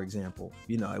myself, for example,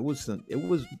 you know, it was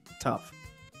tough,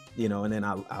 you know. And then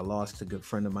I lost a good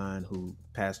friend of mine who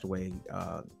passed away,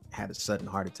 had a sudden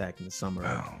heart attack in the summer.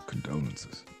 Wow,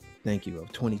 condolences. Thank you.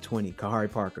 Of 2020, Kahari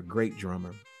Parker, great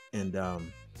drummer. And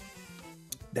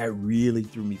that really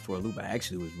threw me for a loop. I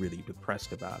actually was really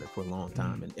depressed about it for a long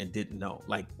time and didn't know.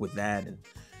 Like with that and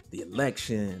the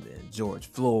election and George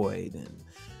Floyd and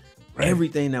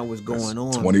everything that was going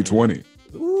on. 2020.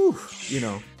 Ooh, you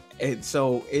know. And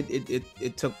so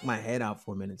it took my head out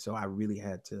for a minute. So I really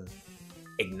had to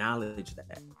acknowledge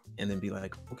that and then be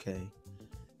like, okay,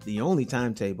 the only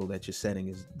timetable that you're setting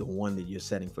is the one that you're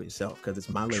setting for yourself, because it's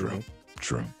my label.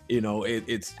 True. You know,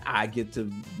 it's I get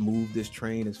to move this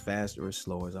train as fast or as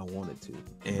slow as I wanted to.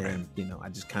 And, you know, I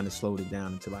just kind of slowed it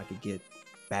down until I could get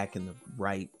back in the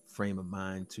right frame of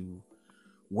mind to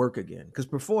work again. Because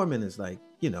performing is like,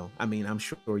 you know, I mean, I'm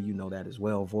sure you know that as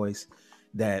well, Voice,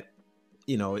 that,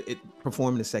 you know,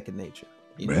 performing is second nature.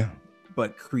 You know?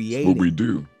 But creating. That's what we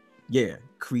do. Yeah,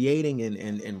 creating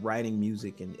and writing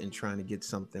music and trying to get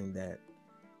something that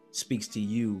speaks to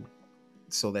you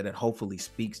so that it hopefully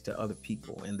speaks to other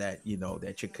people, and that, you know,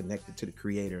 that you're connected to the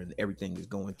creator and everything is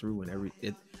going through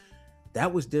and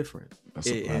that was different. That's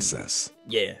a process.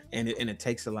 And it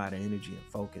takes a lot of energy and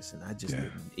focus, and I just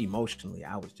emotionally,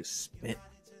 I was just spent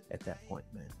at that point,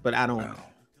 man. But I don't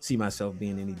see myself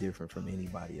being any different from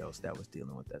anybody else that was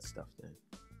dealing with that stuff then,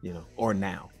 you know, or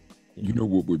now. You know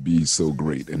what would be so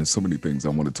great, and there's so many things I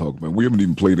want to talk about. We haven't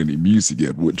even played any music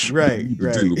yet, which we need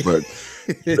to do, but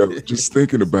you know, just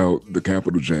thinking about the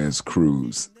Capitol Jazz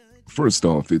Cruise. First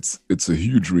off, it's a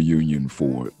huge reunion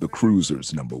for the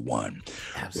cruisers, number one.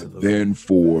 Absolutely. But then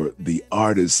for the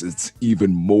artists, it's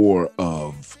even more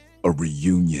of a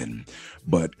reunion.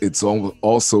 But it's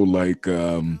also like,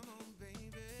 you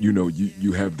know,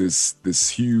 you have this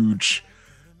huge,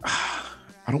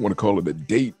 I don't want to call it a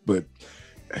date, but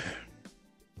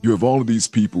you have all of these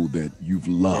people that you've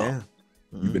loved,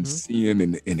 you've been seeing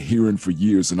and hearing for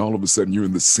years, and all of a sudden you're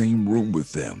in the same room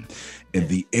with them, and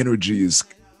the energy is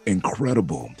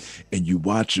incredible. And you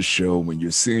watch a show when you're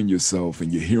seeing yourself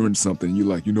and you're hearing something, you're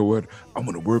like, you know what, I'm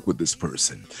going to work with this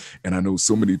person. And I know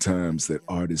so many times that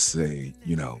artists say,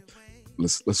 you know,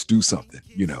 let's do something,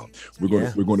 you know, we're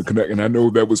going to connect. And I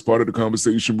know that was part of the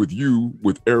conversation with you,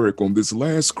 with Eric on this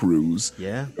last cruise.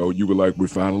 Yeah. You know, you were like, we're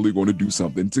finally going to do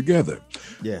something together.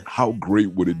 Yeah. How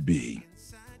great would it be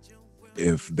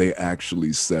if they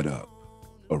actually set up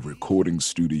a recording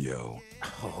studio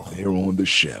there on the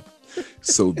ship,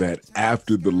 so that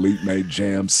after the late night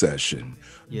jam session,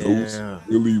 those who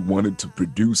really wanted to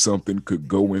produce something could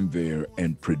go in there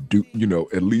and produce, you know,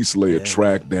 at least lay a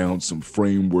track down, some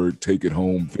framework, take it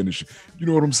home, finish it. You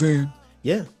know what I'm saying?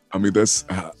 Yeah. I mean,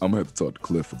 I'm gonna have to talk to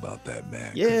Cliff about that,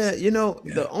 man. Yeah, you know,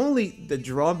 the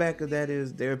drawback of that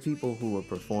is there are people who are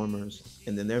performers,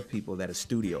 and then there are people that are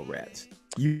studio rats.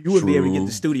 You would be able to get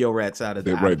the studio rats out of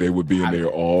that. Right, they would be in there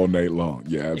all night long.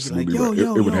 Yeah, absolutely like,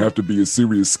 right. It would have to be a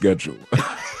serious schedule.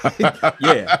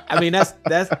 Yeah, I mean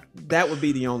that would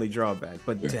be the only drawback.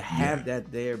 But to have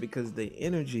that there, because the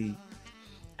energy,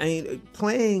 I mean,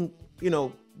 playing, you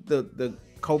know, the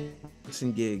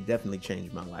Colson gig definitely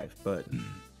changed my life. But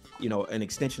you know, an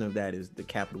extension of that is the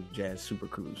Capitol Jazz Super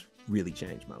Cruise really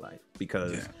changed my life,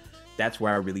 because that's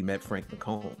where I really met Frank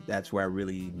McComb. That's where I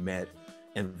really met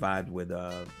and vibed with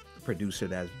a producer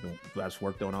that's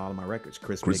worked on all of my records,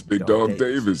 Chris Big Dog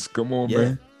Davis. Come on,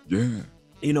 man. Yeah.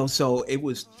 You know, so it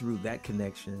was through that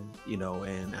connection, you know,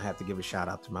 and I have to give a shout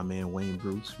out to my man Wayne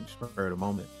Bruce from Spur of the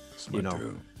Moment. You know,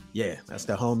 dude. yeah, that's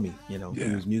the homie. You know, Yeah.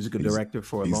 he was musical director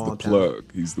for a long time.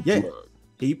 He's the Yeah. plug.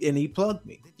 He plugged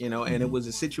me, you know, and it was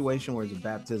a situation where it's a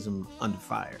baptism under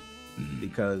fire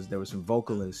because there were some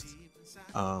vocalists,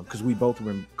 because we both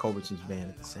were in Culbertson's band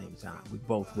at the same time. We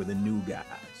both were the new guys,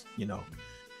 you know,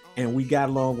 and we got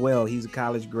along well. He's a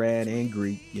college grad and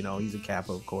Greek, you know, he's a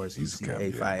Kappa, of course. He's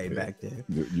a FIA back there.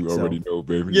 You already know,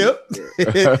 baby. Yep.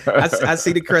 I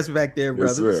see the crest back there,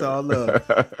 brother. Yes, it's all love.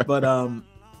 But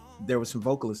there was some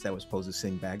vocalists that was supposed to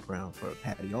sing background for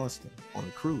Patty Austin on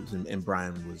the cruise, and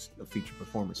Brian was a featured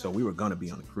performer, so we were gonna be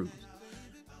on the cruise.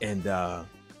 And the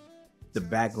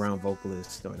background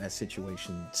vocalist or that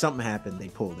situation, something happened, they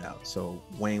pulled out. So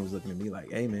Wayne was looking at me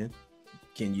like, "Hey man,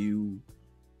 can you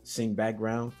sing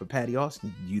background for Patty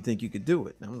Austin? Do you think you could do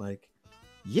it?" And I'm like,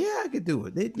 "Yeah, I could do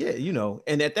it." Yeah, you know.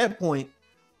 And at that point,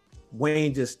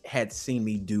 Wayne just had seen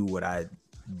me do what I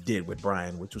did with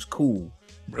Brian, which was cool.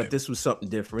 But this was something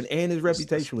different, and his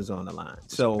reputation was on the line.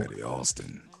 So Patty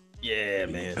Austin. Yeah,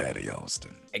 man. Patty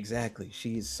Austin. Exactly.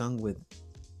 She's sung with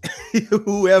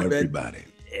whoever. Everybody.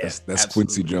 Yeah, that's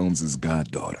Quincy Jones's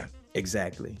goddaughter.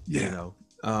 Exactly. Yeah. You know.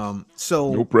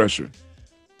 So no pressure.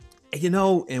 You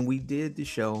know, and we did the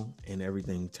show and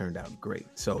everything turned out great.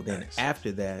 So then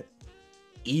after that,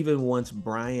 even once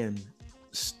Brian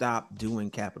stopped doing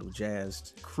Capitol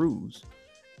Jazz Cruise,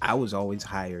 I was always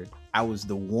hired. I was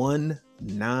the one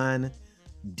non-DMV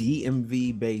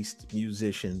based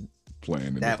musician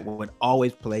playing that would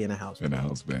always play in a house band. In a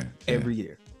house band. Every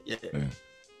year. Yeah.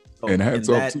 Oh, and hats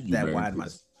off to you, man.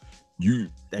 You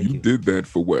did that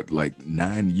for what, like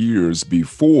 9 years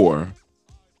before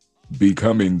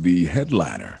becoming the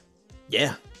headliner.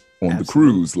 Yeah. On the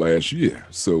cruise last year.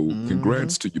 So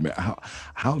congrats to you, man.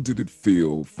 How did it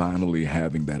feel finally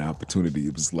having that opportunity?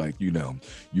 It was like, you know,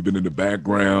 you've been in the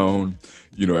background,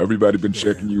 you know, everybody been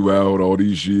checking you out all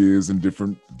these years in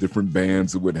different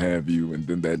bands or what have you. And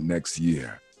then that next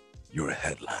year, you're a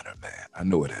headliner, man. I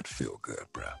know it had to feel good,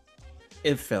 bro.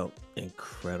 It felt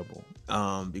incredible.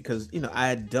 Because, you know, I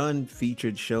had done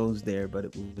featured shows there, but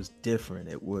it was different.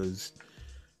 It was,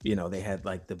 you know, they had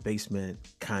like the basement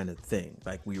kind of thing.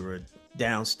 Like we were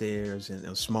downstairs in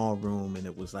a small room, and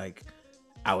it was like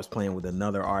I was playing with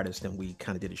another artist and we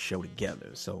kind of did a show together.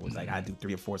 So it was like I'd do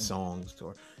 3 or 4 songs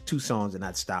or 2 songs and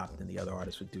I'd stop, and the other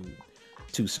artist would do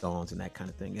 2 songs and that kind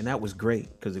of thing. And that was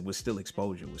great because it was still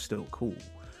exposure, it was still cool.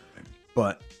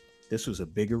 But this was a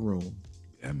bigger room.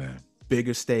 Yeah, man.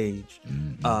 Bigger stage.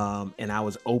 And I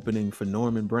was opening for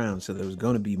Norman Brown. So there was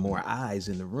going to be more eyes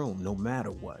in the room no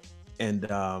matter what. And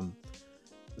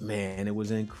man, it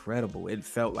was incredible. It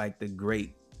felt like the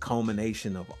great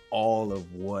culmination of all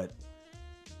of what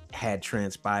had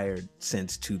transpired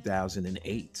since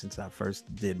 2008, since I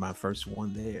first did my first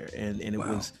one there. And it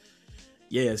was,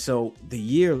 yeah. So the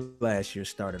year last year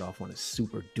started off on a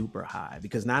super duper high,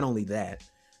 because not only that,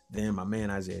 then my man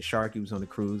Isaiah Sharkey was on the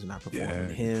cruise and I performed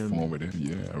with him.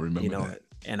 Yeah, I remember that.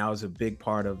 And I was a big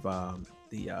part of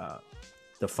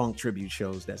the funk tribute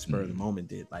shows that Spur of the Moment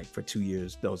did, like for 2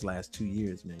 years, those last 2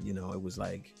 years, man. You know, it was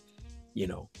like, you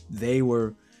know, they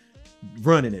were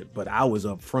running it, but I was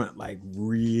up front, like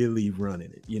really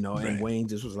running it, you know. And Wayne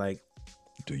just was like,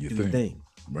 do your thing.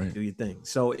 Right. Do your thing.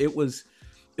 So it was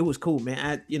cool,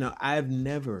 man.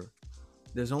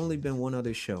 There's only been one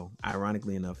other show,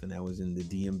 ironically enough, and that was in the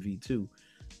DMV too,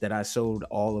 that I sold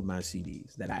all of my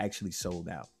CDs, that I actually sold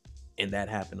out. And that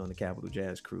happened on the Capitol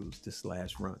Jazz Cruise this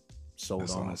last run. Sold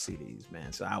all my CDs,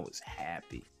 man. So I was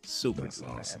happy, super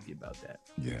happy about that.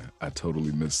 Yeah, I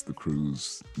totally missed the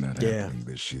cruise not happening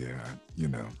this year. You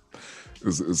know,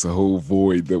 it's a whole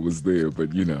void that was there.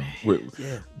 But you know,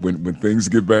 when things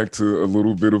get back to a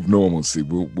little bit of normalcy,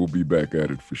 we'll be back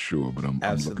at it for sure. But I'm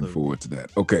looking forward to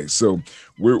that. Okay, so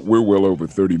we're well over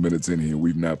 30 minutes in here.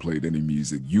 We've not played any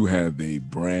music. You have a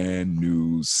brand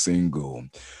new single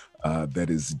that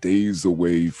is days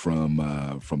away from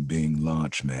being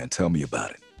launched, man. Tell me about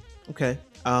it. Okay.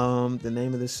 The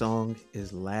name of this song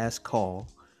is Last Call,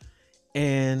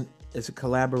 and it's a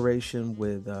collaboration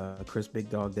with Chris Big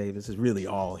Dog Davis. It's really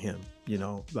all him, you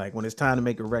know. Like when it's time to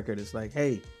make a record, it's like,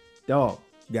 hey, dog,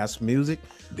 you got some music?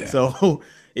 Yeah. So,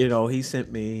 you know, he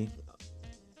sent me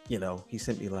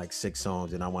like 6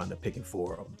 songs, and I wound up picking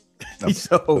 4 of them.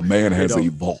 So the man has a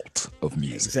vault of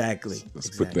music. Exactly. Let's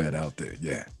put that out there.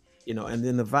 Yeah. You know, and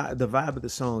then the vibe of the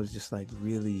song is just like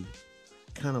really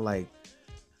kind of like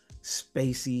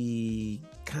spacey,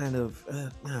 kind of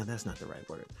that's not the right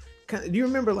word. Do you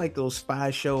remember like those spy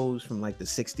shows from like the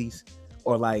 60s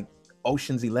or like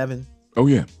Ocean's 11? Oh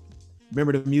yeah.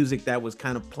 remember the music that was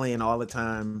kind of playing all the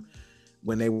time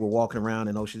when they were walking around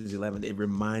in Ocean's 11. It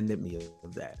reminded me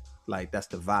of that. Like, that's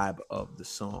the vibe of the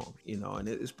song, you know, and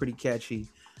it's pretty catchy.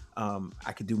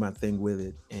 I could do my thing with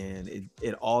it, and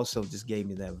it also just gave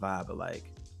me that vibe of like,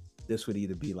 this would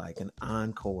either be like an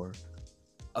encore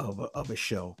of a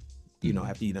show, you know,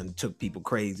 after you done took people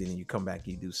crazy, and then you come back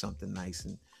and you do something nice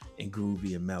and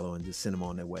groovy and mellow and just send them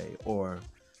on their way. Or,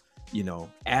 you know,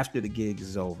 after the gig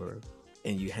is over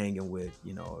and you hanging with,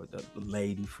 you know, the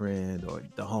lady friend or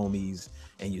the homies,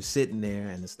 and you're sitting there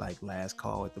and it's like last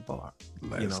call at the bar,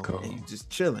 you know, and you just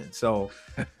chilling. So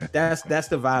that's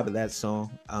the vibe of that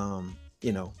song.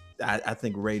 You know, I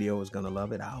think radio is going to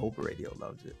love it. I hope radio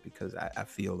loves it, because I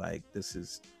feel like this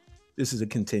is a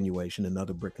continuation,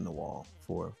 another brick in the wall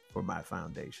for my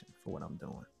foundation, for what I'm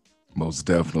doing. Most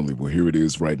definitely. Well, here it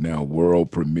is right now.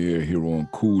 World premiere here on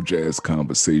Cool Jazz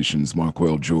Conversations.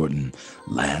 Marqueal Jordan,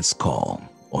 Last Call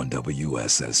on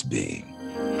WSSB.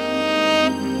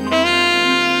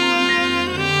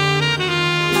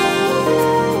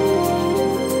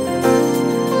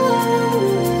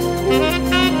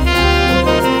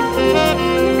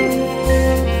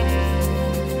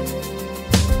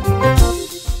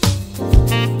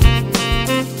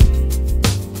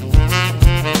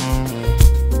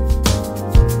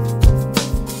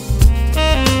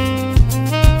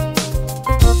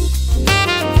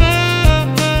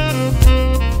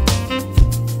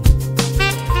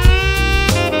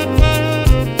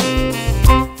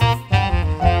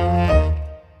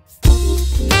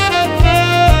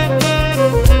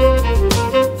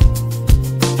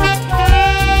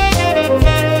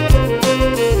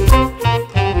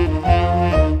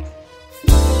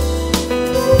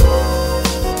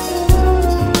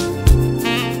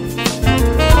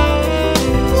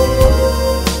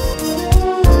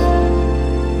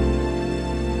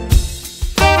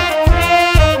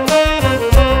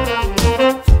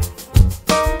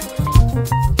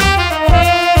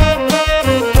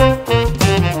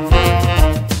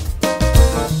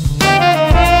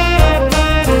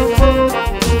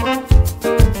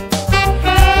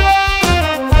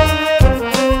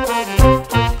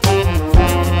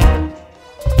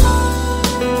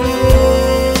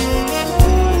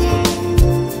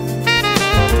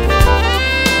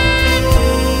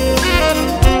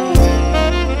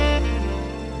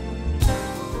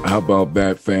 How about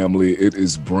that, family? It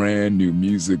is brand new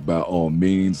music. By all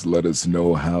means, let us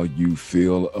know how you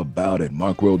feel about it.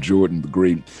 Marqueal Jordan, the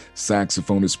great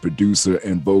saxophonist, producer,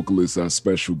 and vocalist, our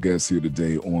special guest here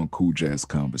today on Cool Jazz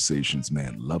Conversations.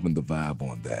 Man, loving the vibe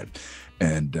on that.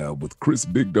 And with Chris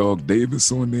Big Dog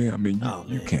Davis on there, I mean,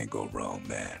 you can't go wrong,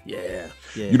 man. Yeah.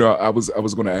 You know, I was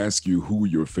going to ask you who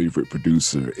your favorite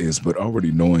producer is, but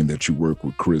already knowing that you work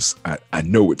with Chris, I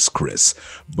know it's Chris,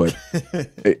 but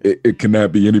it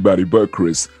cannot be anybody but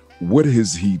Chris. What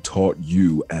has he taught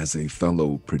you as a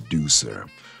fellow producer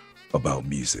about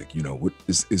music? You know,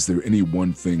 is there any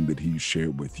one thing that he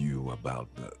shared with you about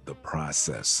the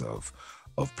process of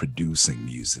producing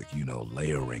music, you know,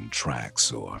 layering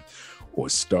tracks or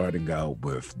starting out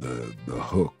with the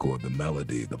hook or the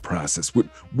melody, the process?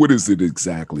 What is it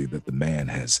exactly that the man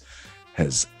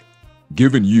has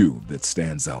given you that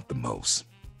stands out the most?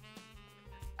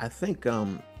 I think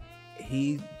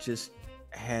he just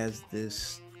has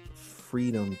this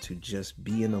freedom to just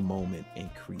be in a moment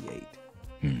and create.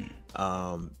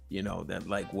 You know, that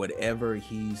like whatever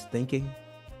he's thinking,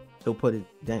 he'll put it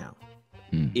down.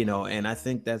 You know, and I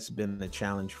think that's been a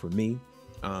challenge for me.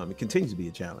 It continues to be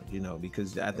a challenge, you know,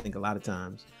 because I think a lot of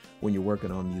times when you're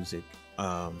working on music,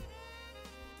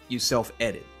 you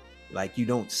self-edit, like you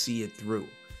don't see it through.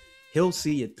 He'll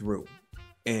see it through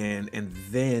and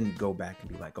then go back and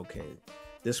be like, okay,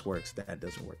 this works, that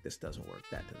doesn't work, this doesn't work,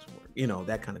 that doesn't work, you know,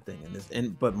 that kind of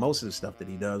thing. But most of the stuff that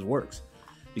he does works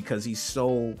because he's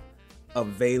so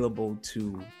available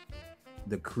to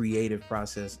the creative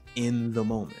process in the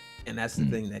moment. And that's the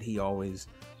thing that he always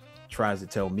tries to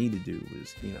tell me to do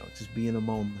is, you know, just be in a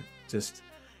moment, just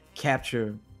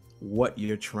capture what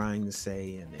you're trying to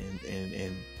say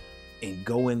and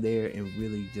go in there and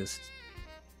really just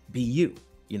be you,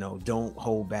 you know, don't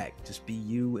hold back, just be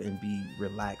you and be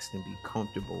relaxed and be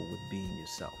comfortable with being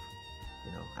yourself.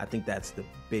 You know, I think that's the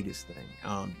biggest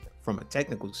thing. From a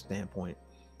technical standpoint,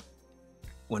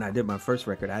 when I did my first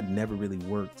record, I'd never really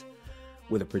worked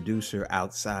with a producer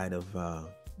outside of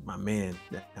my man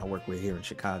that I work with here in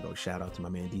Chicago. Shout out to my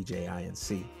man DJ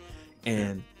INC.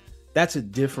 And that's a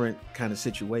different kind of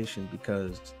situation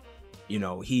because, you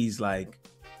know, he's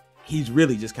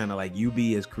really just kind of like, you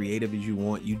be as creative as you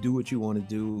want, you do what you want to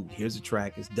do, here's a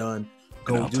track, it's done,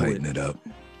 go do it. Tighten it up.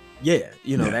 Yeah,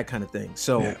 you know, that kind of thing.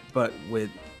 So but with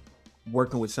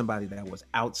working with somebody that was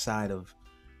outside of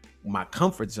my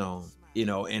comfort zone, you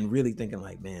know, and really thinking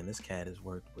like, man, this cat has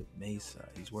worked with Mesa,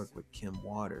 he's worked with Kim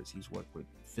Waters, he's worked with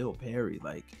Phil Perry,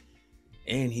 like,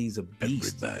 and he's a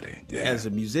beast. Everybody, yeah. As a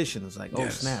musician. It's like, oh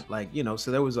snap, like, you know, so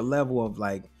there was a level of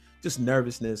like just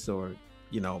nervousness or,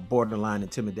 you know, borderline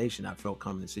intimidation I felt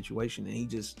coming in the situation, and he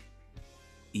just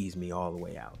eased me all the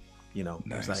way out. You know,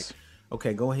 nice. It's like,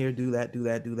 okay, go here, do that,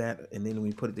 and then when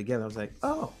we put it together, I was like,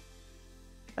 oh,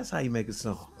 that's how you make a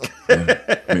song.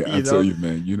 Yeah. I tell you,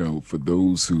 man, you know, for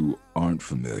those who aren't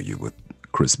familiar with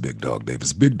Chris Big Dog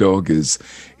Davis, Big Dog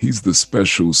he's the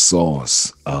special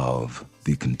sauce of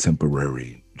the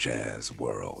contemporary jazz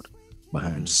world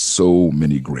behind so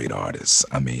many great artists.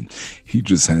 I mean, he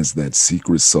just has that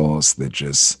secret sauce that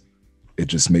it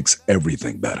just makes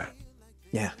everything better.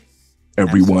 Yeah.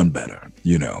 Everyone better,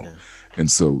 you know. Yeah. And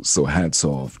so hats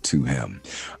off to him.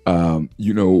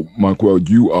 You know, Marqueal,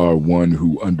 you are one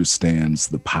who understands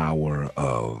the power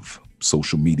of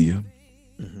social media.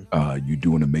 You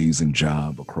do an amazing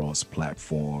job across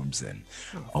platforms, and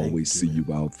always see you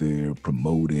out there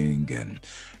promoting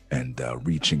and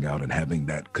reaching out and having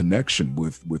that connection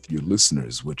with your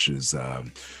listeners, which is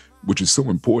so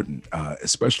important,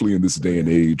 especially in this day and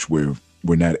age where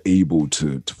we're not able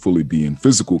to fully be in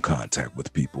physical contact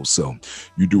with people. So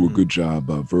you do a good job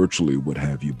virtually, what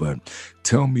have you. But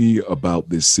tell me about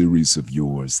this series of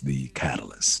yours, The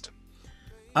Catalyst.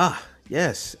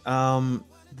 Yes.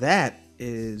 That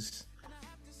is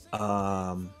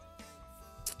a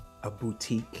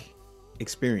boutique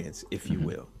experience, if you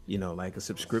will. You know, like a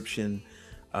subscription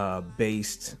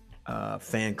based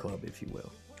fan club, if you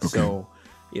will. Okay. So,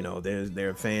 you know, there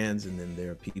are fans, and then there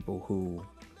are people who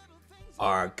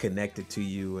are connected to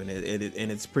you, and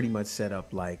it's pretty much set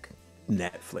up like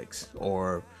Netflix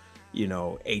or, you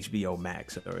know, HBO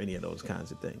Max or any of those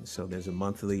kinds of things. So there's a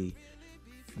monthly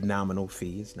nominal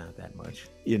fee. It's not that much,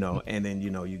 you know, and then,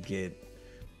 you know, you get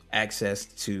access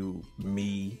to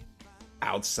me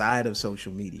outside of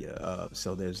social media.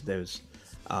 So there's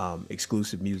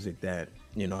exclusive music that,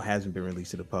 you know, hasn't been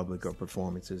released to the public, or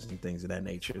performances and things of that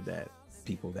nature that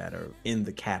people that are in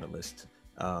the Catalyst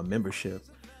membership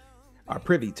are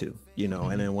privy to, you know.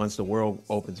 And then once the world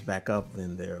opens back up,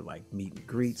 then there are like meet and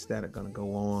greets that are going to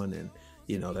go on, and,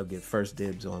 you know, they'll get first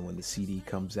dibs on when the CD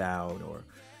comes out, or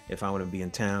if I want to be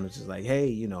in town, it's just like, hey,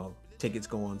 you know, tickets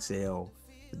go on sale,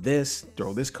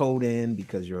 throw this code in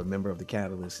because you're a member of the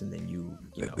Catalyst, and then you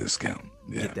know, discount,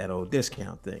 get that old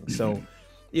discount thing. So,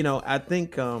 you know, I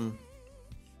think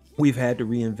we've had to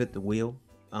reinvent the wheel,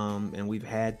 and we've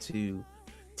had to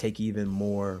take even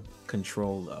more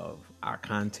control of our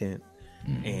content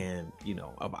and, you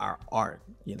know, of our art,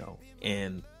 you know,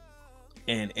 and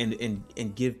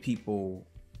give people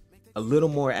a little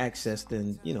more access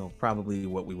than, you know, probably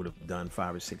what we would have done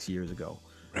 5 or 6 years ago.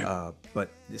 Right. But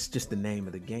it's just the name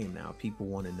of the game now. People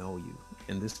want to know you,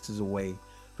 and this is a way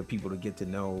for people to get to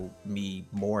know me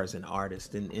more as an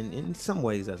artist, and in some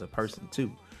ways as a person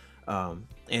too,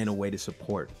 and a way to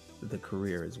support the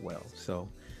career as well. So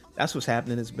that's what's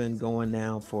happening. It's been going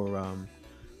now for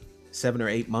 7 or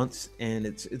 8 months, and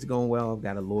it's going well. I've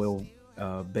got a loyal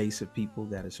base of people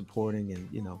that are supporting, and,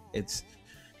 you know,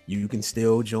 you can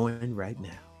still join right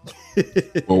now.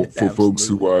 Well, for folks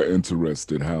who are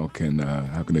interested, how can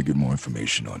they get more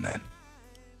information on that?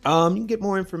 You can get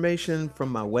more information from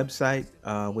my website,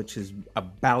 which is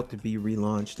about to be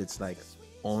relaunched. It's like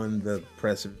on the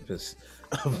precipice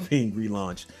of being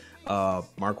relaunched.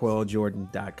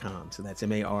 MarquealJordan.com. So that's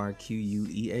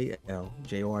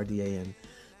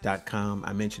MarquealJordan.com.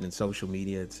 I mentioned in social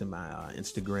media, it's in my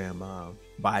Instagram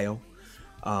bio.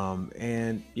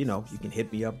 And, you know, you can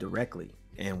hit me up directly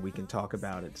and we can talk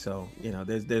about it. So, you know,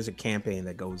 there's a campaign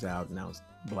that goes out and now it's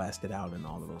blasted out and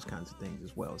all of those kinds of things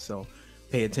as well. So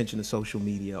pay attention to social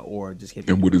media, or just hit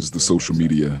me. And what is the social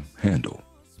media handle?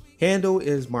 Handle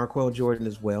is Marqueal Jordan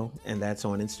as well, and that's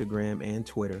on Instagram and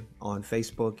Twitter. On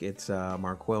Facebook, it's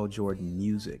Marqueal Jordan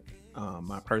Music.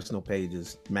 My personal page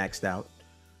is maxed out,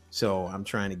 so I'm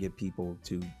trying to get people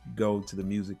to go to the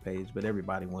music page, but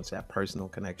everybody wants that personal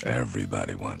connection.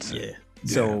 Everybody wants it. Yeah.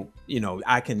 So, you know,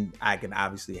 I can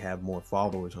obviously have more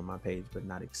followers on my page, but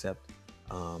not accept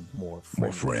more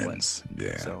friends.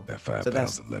 Yeah, so, that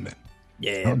 5,000 limit.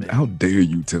 Yeah. How dare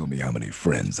you tell me how many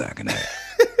friends I can have?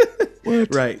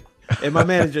 What? Right. And my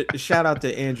manager, shout out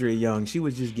to Andrea Young. She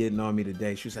was just getting on me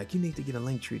today. She was like, you need to get a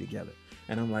Linktree together.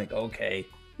 And I'm like, okay.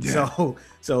 Yeah.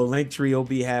 So Linktree will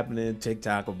be happening.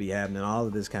 TikTok will be happening. All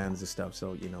of this kinds of stuff.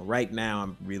 So, you know, right now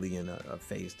I'm really in a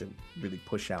phase to really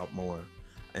push out more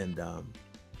and,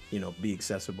 you know, be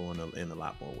accessible in a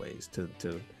lot more ways to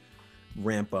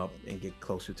ramp up and get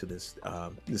closer to this,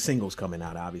 the singles coming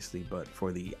out, obviously, but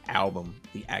for the album,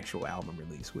 the actual album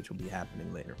release, which will be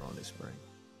happening later on this spring.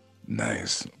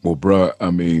 Nice. Well, bro,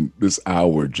 I mean, this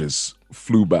hour just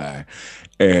flew by,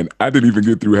 and I didn't even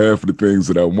get through half of the things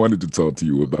that I wanted to talk to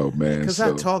you about, man. Because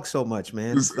I talk so much,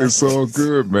 man. It's all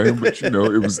good, man. But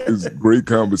it was a great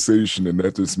conversation, and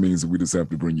that just means that we just have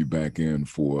to bring you back in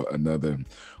for another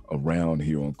round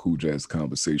here on Cool Jazz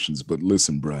Conversations. But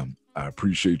listen, bro, I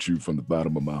appreciate you from the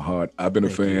bottom of my heart. I've been a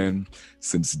fan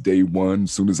since day one.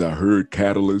 As soon as I heard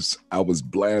Catalyst, I was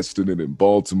blasting it in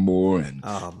Baltimore. And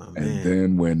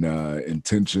then when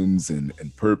Intentions and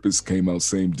Purpose came out,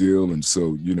 same deal. And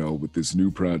so, with this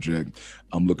new project,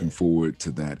 I'm looking forward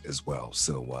to that as well.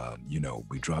 So,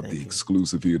 we dropped the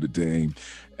exclusive here today.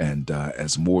 And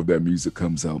as more of that music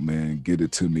comes out, man, get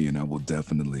it to me, and I will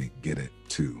definitely get it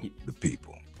to the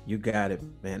people. You got it,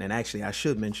 man. And actually, I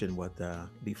should mention what,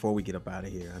 before we get up out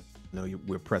of here, I know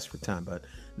we're pressed for time, but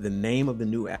the name of the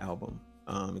new album,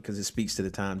 because it speaks to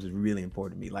the times, is really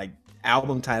important to me. Like,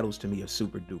 album titles to me are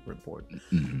super duper important.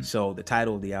 Mm-hmm. So the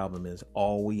title of the album is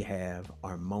All We Have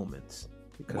Are Moments,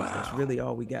 because that's really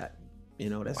all we got.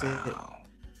 That's it.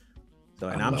 So,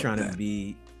 and I'm trying to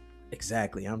be,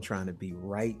 I'm trying to be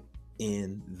right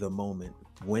in the moment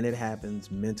when it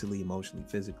happens, mentally, emotionally,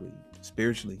 physically,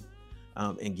 spiritually.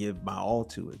 And give my all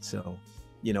to it. So,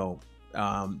 the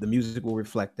music will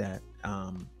reflect that.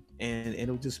 And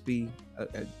it'll just be,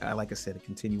 like I said, a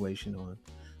continuation on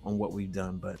what we've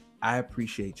done. But I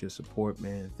appreciate your support,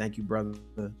 man. Thank you, brother.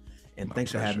 And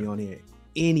thanks for having me on here.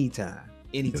 Anytime,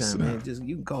 yes, man. Just,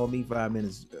 you can call me 5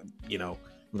 minutes,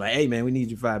 like, hey, man, we need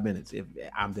you 5 minutes. If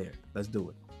I'm there, let's do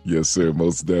it. Yes, sir.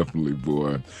 Most definitely,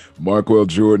 boy. Marqueal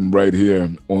Jordan right here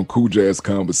on Cool Jazz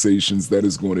Conversations. That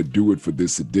is going to do it for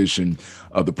this edition.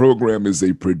 The program is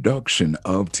a production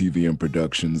of TVM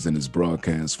Productions and is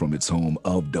broadcast from its home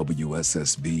of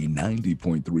WSSB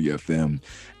 90.3 FM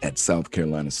at South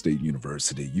Carolina State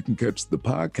University. You can catch the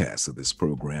podcast of this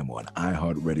program on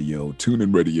iHeartRadio,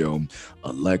 TuneIn Radio,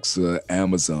 Alexa,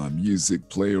 Amazon Music,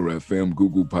 Player FM,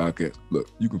 Google Podcast.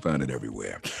 Look, you can find it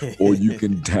everywhere. Or you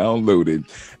can download it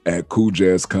at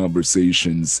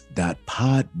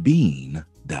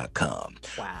cooljazzconversations.podbean.com.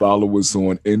 Wow. Follow us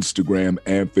on Instagram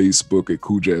and Facebook at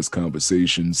Cool Jazz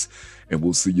Conversations, and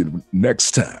we'll see you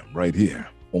next time right here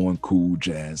on Cool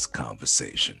Jazz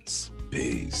Conversations.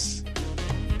 Peace.